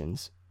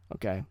emotions.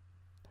 Okay.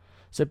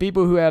 So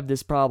people who have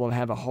this problem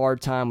have a hard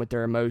time with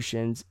their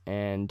emotions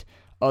and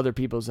other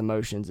people's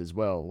emotions as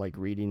well, like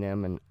reading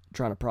them and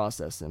trying to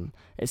process them,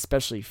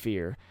 especially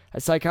fear.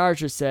 A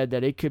psychiatrist said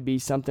that it could be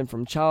something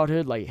from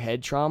childhood, like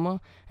head trauma,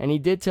 and he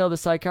did tell the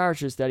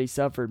psychiatrist that he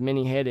suffered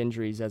many head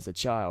injuries as a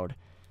child.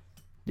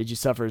 Did you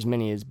suffer as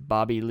many as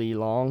Bobby Lee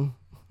Long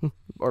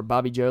or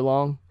Bobby Joe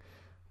Long?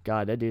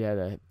 God, that dude had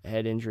a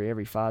head injury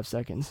every 5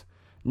 seconds.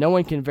 No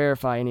one can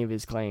verify any of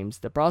his claims.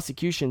 The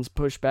prosecutions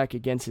push back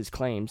against his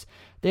claims.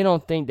 They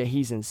don't think that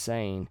he's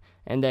insane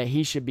and that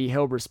he should be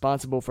held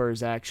responsible for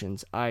his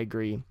actions. I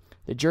agree.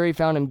 The jury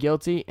found him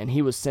guilty, and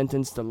he was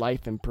sentenced to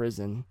life in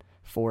prison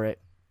for it.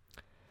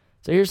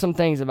 So here's some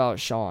things about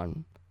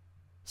Sean.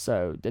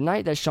 So the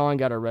night that Sean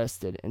got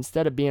arrested,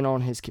 instead of being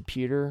on his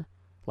computer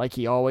like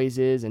he always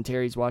is and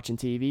Terry's watching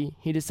TV,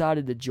 he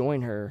decided to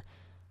join her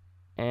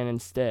and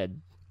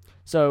instead.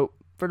 So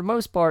for the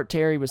most part,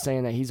 Terri was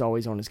saying that he's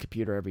always on his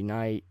computer every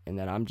night and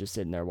that I'm just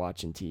sitting there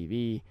watching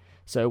TV.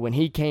 So when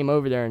he came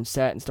over there and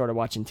sat and started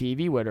watching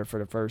TV with her for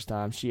the first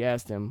time, she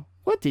asked him,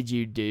 what did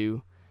you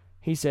do?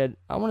 He said,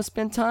 "I want to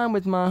spend time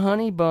with my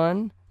honey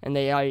bun." And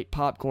they ate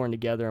popcorn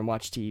together and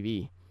watched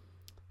TV.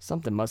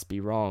 "Something must be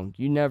wrong.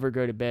 You never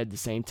go to bed the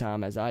same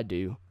time as I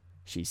do,"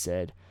 she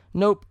said.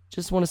 "Nope,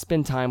 just want to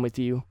spend time with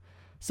you."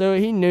 So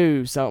he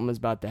knew something was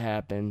about to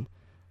happen.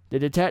 The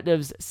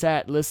detectives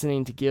sat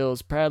listening to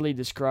Gillis proudly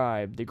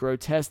describe the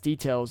grotesque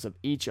details of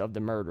each of the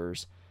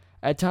murders.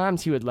 At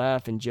times he would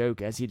laugh and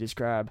joke as he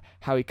described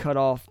how he cut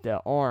off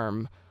the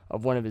arm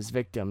of one of his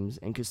victims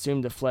and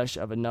consumed the flesh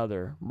of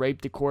another,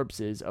 raped the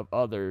corpses of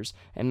others,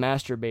 and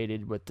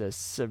masturbated with the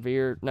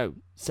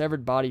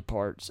severed body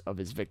parts of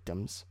his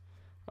victims.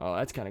 Oh,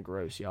 that's kind of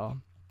gross, y'all.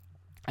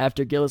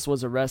 After Gillis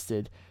was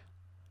arrested,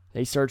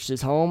 they searched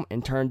his home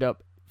and turned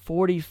up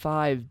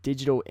 45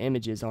 digital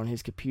images on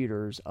his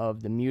computers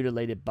of the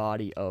mutilated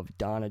body of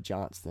Donna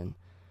Johnston.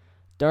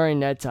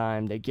 During that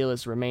time that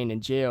Gillis remained in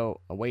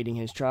jail awaiting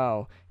his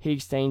trial, he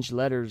exchanged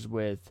letters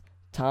with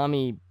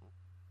Tommy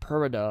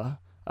Perida,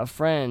 a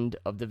friend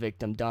of the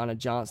victim, Donna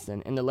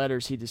Johnston. In the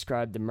letters, he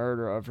described the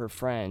murder of her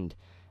friend,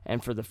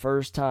 and for the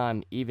first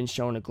time even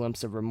shown a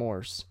glimpse of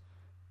remorse.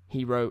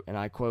 He wrote, and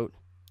I quote,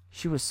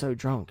 "She was so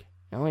drunk,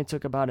 it only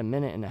took about a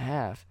minute and a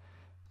half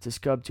to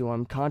scub to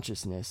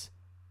unconsciousness,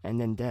 and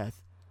then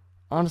death.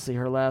 Honestly,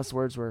 her last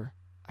words were,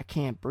 'I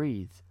can't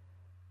breathe.'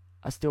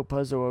 I still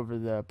puzzle over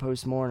the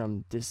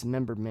post-mortem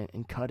dismemberment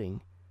and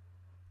cutting.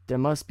 There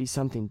must be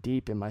something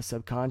deep in my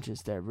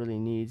subconscious that really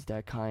needs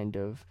that kind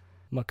of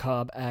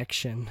macabre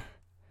action."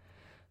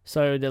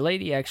 So the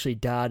lady actually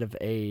died of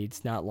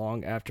AIDS not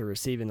long after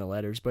receiving the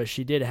letters, but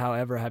she did,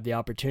 however, have the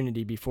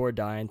opportunity before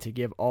dying to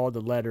give all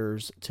the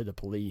letters to the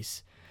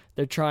police.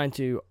 They're trying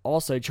to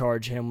also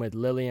charge him with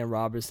Lillian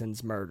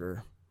Robinson's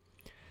murder.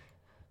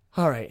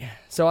 Alright,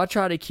 so I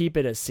try to keep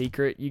it a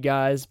secret, you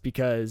guys,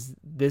 because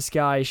this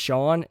guy,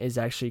 Sean, is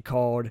actually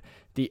called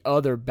the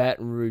other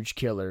Baton Rouge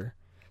killer.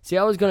 See,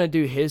 I was going to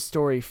do his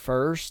story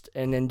first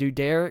and then do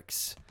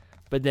Dereck's,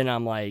 but then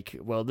I'm like,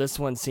 well, this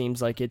one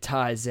seems like it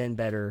ties in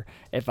better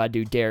if I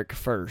do Dereck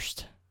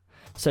first.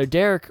 So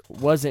Dereck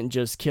wasn't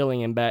just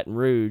killing in Baton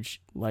Rouge.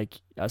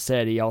 Like I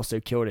said, he also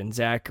killed in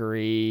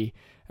Zachary,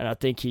 and I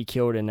think he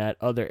killed in that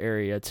other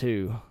area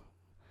too.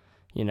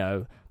 You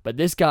know, but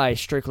this guy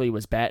strictly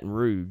was Baton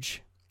Rouge.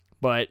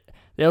 But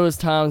there was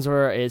times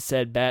where it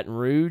said Baton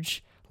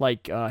Rouge,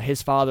 like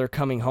his father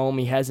coming home.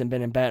 He hasn't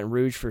been in Baton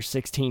Rouge for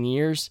 16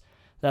 years.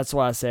 That's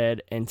why I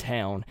said in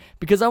town.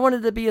 Because I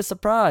wanted to be a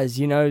surprise,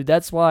 you know.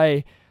 That's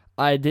why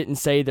I didn't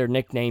say their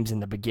nicknames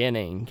in the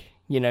beginning,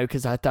 you know,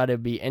 because I thought it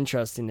would be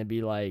interesting to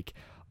be like,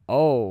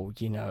 oh,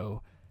 you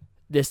know,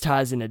 this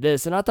ties into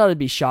this. And I thought it'd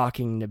be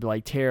shocking to be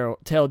like tell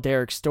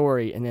Dereck's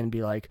story and then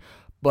be like,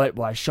 but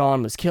while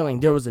Sean was killing,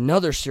 there was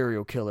another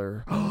serial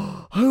killer.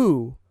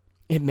 Who?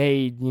 It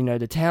made, you know,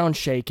 the town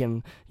shake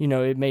and, you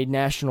know, it made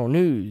national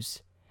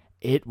news.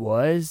 It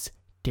was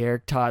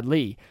Derrick Todd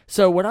Lee.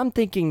 So what I'm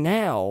thinking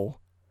now,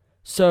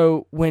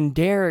 so when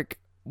Dereck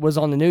was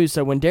on the news,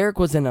 so when Dereck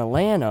was in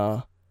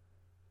Atlanta,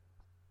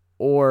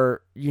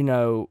 or, you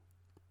know,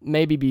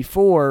 maybe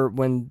before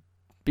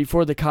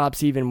the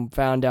cops even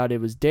found out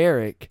it was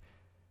Dereck,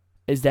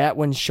 is that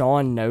when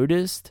Sean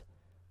noticed?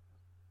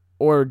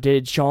 Or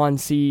did Sean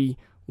see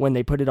when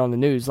they put it on the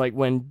news? Like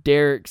when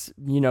Dereck's,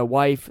 you know,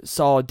 wife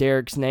saw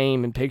Dereck's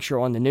name and picture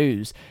on the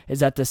news,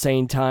 is that the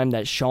same time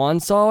that Sean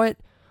saw it?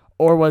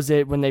 Or was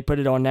it when they put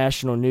it on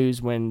national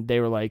news when they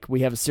were like,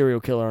 we have a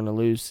serial killer on the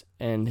loose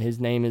and his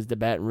name is the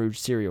Baton Rouge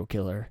serial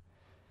killer?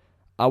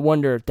 I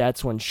wonder if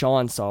that's when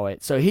Sean saw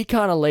it. So he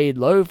kind of laid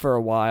low for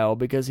a while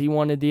because he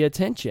wanted the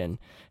attention.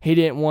 He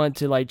didn't want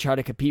to like try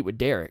to compete with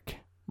Dereck,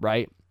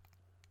 right?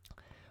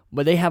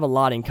 But they have a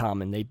lot in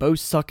common. They both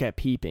suck at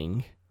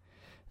peeping.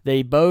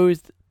 They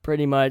both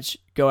pretty much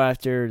go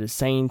after the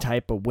same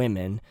type of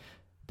women.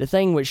 The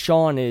thing with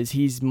Sean is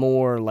he's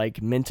more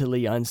like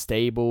mentally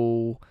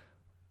unstable.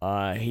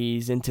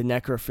 He's into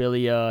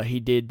necrophilia. He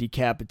did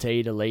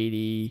decapitate a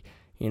lady,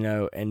 you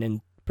know, and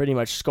then pretty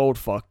much scold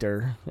fucked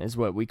her is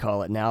what we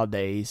call it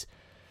nowadays.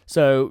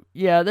 So,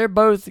 yeah, they're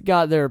both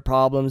got their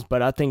problems,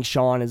 but I think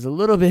Sean is a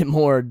little bit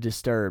more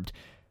disturbed.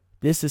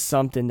 This is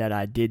something that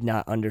I did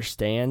not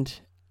understand.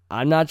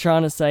 I'm not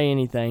trying to say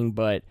anything,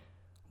 but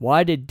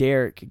why did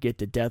Dereck get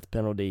the death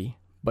penalty,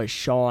 but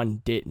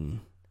Sean didn't?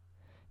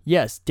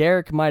 Yes,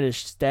 Dereck might have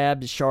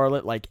stabbed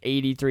Charlotte like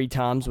 83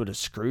 times with a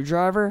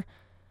screwdriver,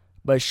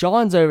 but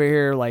Sean's over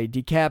here like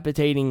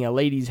decapitating a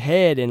lady's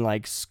head and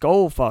like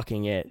skull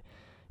fucking it.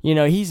 You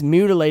know, he's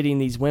mutilating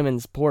these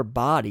women's poor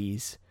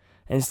bodies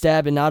and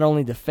stabbing not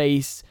only the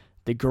face,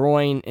 the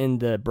groin, and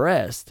the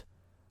breast.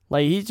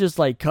 Like, he's just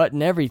like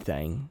cutting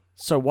everything.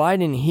 So why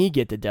didn't he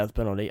get the death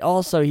penalty?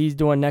 Also, he's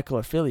doing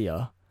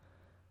necrophilia.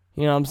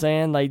 You know what I'm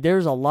saying? Like,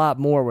 there's a lot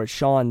more with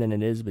Sean than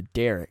it is with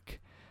Dereck.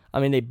 I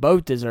mean, they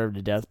both deserve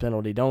the death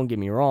penalty, don't get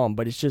me wrong,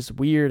 but it's just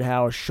weird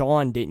how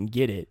Sean didn't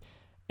get it.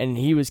 And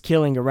he was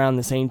killing around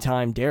the same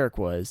time Dereck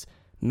was.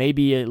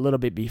 Maybe a little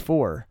bit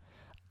before.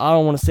 I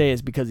don't want to say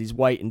it's because he's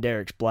white and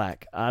Dereck's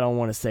black. I don't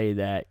want to say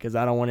that because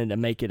I don't want it to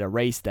make it a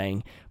race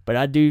thing. But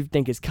I do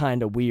think it's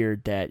kind of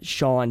weird that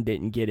Sean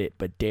didn't get it,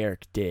 but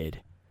Dereck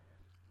did.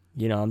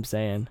 You know what I'm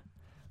saying?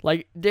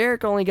 Like,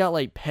 Dereck only got,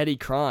 like, petty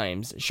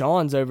crimes.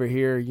 Sean's over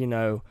here, you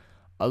know,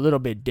 a little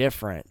bit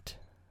different.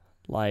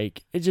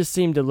 Like, it just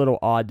seemed a little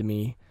odd to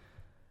me.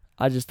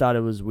 I just thought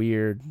it was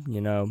weird,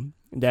 you know,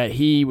 that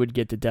he would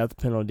get the death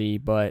penalty,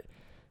 but,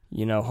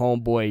 you know,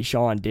 homeboy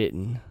Sean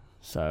didn't.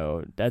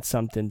 So that's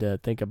something to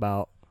think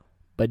about.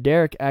 But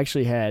Dereck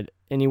actually had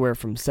anywhere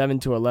from 7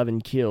 to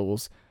 11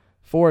 kills,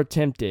 4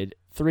 attempted,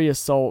 3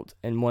 assault,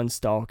 and 1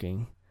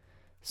 stalking.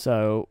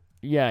 So,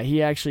 yeah,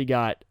 he actually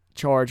got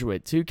charged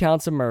with 2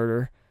 counts of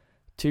murder,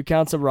 2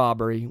 counts of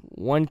robbery,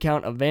 1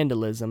 count of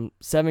vandalism,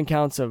 7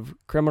 counts of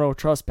criminal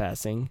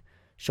trespassing.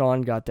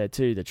 Sean got that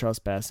too, the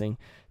trespassing.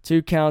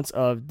 2 counts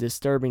of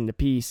disturbing the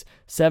peace,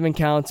 7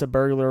 counts of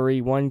burglary,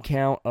 1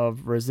 count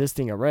of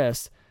resisting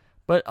arrest.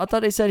 But I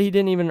thought they said he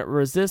didn't even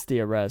resist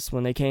the arrest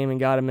when they came and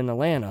got him in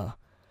Atlanta.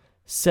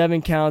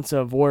 7 counts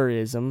of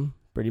voyeurism,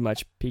 pretty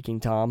much peeking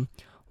Tom.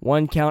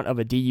 1 count of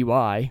a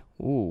DUI.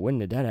 Ooh, when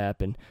did that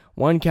happen?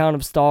 1 count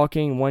of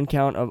stalking, 1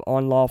 count of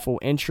unlawful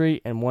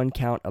entry, and 1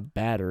 count of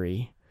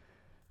battery.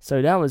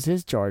 So that was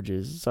his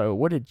charges. So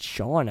what did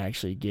Sean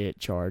actually get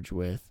charged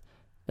with?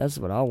 That's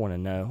what I want to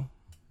know.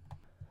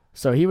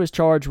 So he was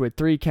charged with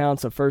 3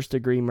 counts of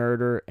first-degree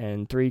murder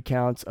and 3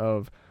 counts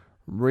of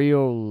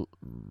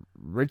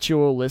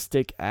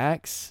ritualistic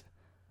acts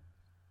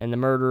and the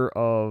murder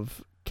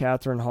of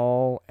Catherine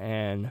Hall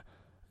and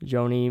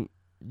Johnny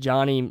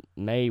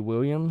May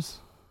Williams.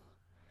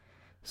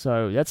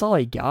 So that's all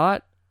he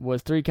got,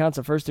 was 3 counts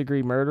of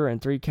first-degree murder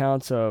and 3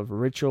 counts of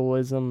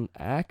ritualism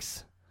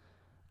acts.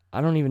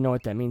 I don't even know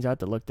what that means. I have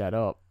to look that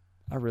up.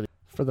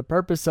 For the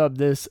purpose of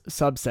this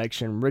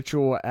subsection,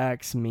 ritual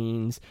acts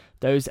means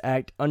those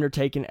acts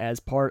undertaken as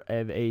part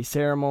of a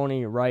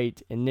ceremony,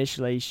 rite,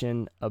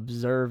 initiation,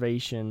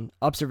 observation,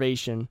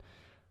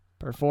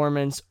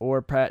 performance,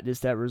 or practice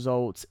that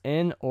results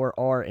in or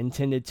are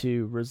intended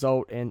to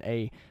result in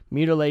a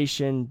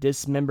mutilation,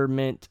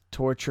 dismemberment,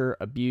 torture,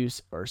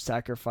 abuse, or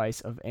sacrifice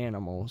of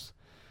animals.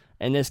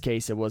 In this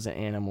case, it wasn't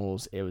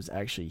animals, it was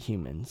actually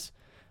humans.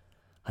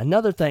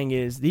 Another thing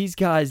is, these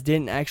guys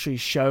didn't actually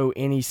show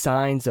any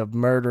signs of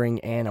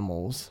murdering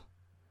animals.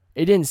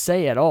 It didn't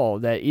say at all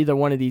that either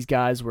one of these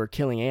guys were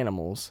killing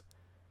animals.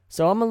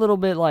 So I'm a little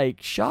bit,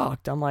 like,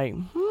 shocked. I'm like,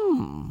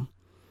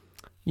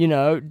 You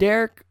know,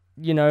 Dereck,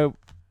 you know,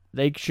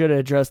 they should have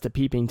addressed the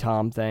peeping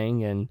Tom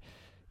thing, and,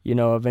 you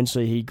know,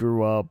 eventually he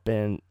grew up,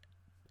 and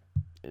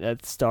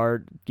that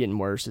started getting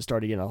worse. It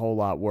started getting a whole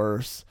lot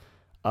worse.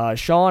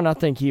 Sean, I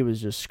think he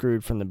was just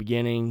screwed from the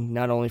beginning,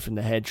 not only from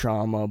the head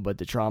trauma, but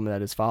the trauma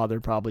that his father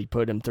probably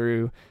put him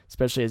through,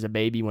 especially as a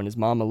baby when his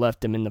mama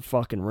left him in the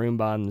fucking room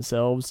by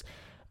themselves,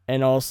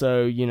 and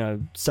also, you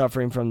know,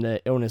 suffering from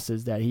the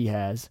illnesses that he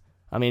has.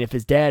 I mean, if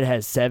his dad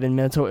has 7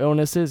 mental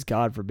illnesses,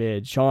 God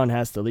forbid, Sean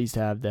has to at least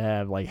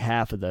have like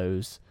half of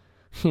those.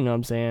 You know what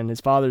I'm saying? His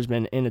father's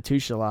been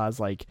institutionalized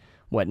like,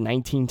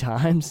 19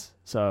 times?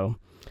 So,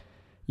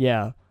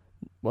 yeah.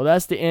 Well,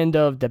 that's the end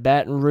of the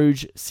Baton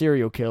Rouge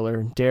serial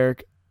killer,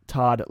 Derrick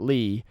Todd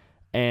Lee,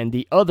 and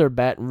the other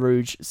Baton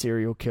Rouge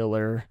serial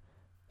killer,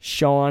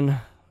 Sean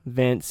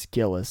Vince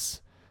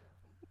Gillis.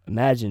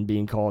 Imagine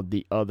being called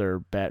the other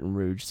Baton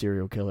Rouge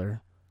serial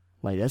killer.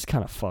 Like, that's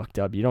kind of fucked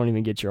up. You don't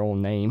even get your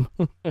own name.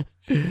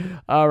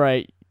 All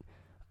right.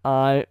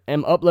 I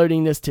am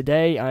uploading this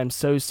today. I'm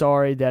so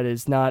sorry that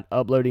it's not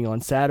uploading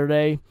on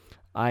Saturday.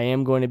 I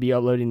am going to be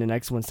uploading the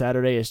next one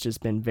Saturday. It's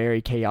just been very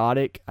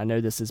chaotic. I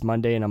know this is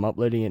Monday and I'm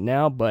uploading it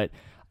now, but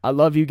I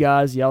love you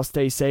guys. Y'all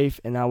stay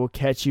safe, and I will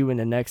catch you in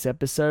the next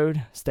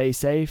episode. Stay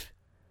safe,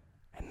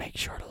 and make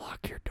sure to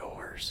lock your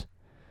doors.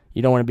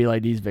 You don't want to be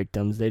like these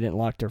victims. They didn't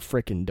lock their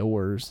freaking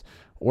doors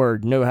or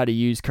know how to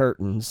use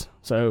curtains.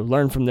 So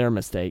learn from their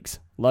mistakes.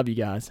 Love you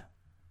guys.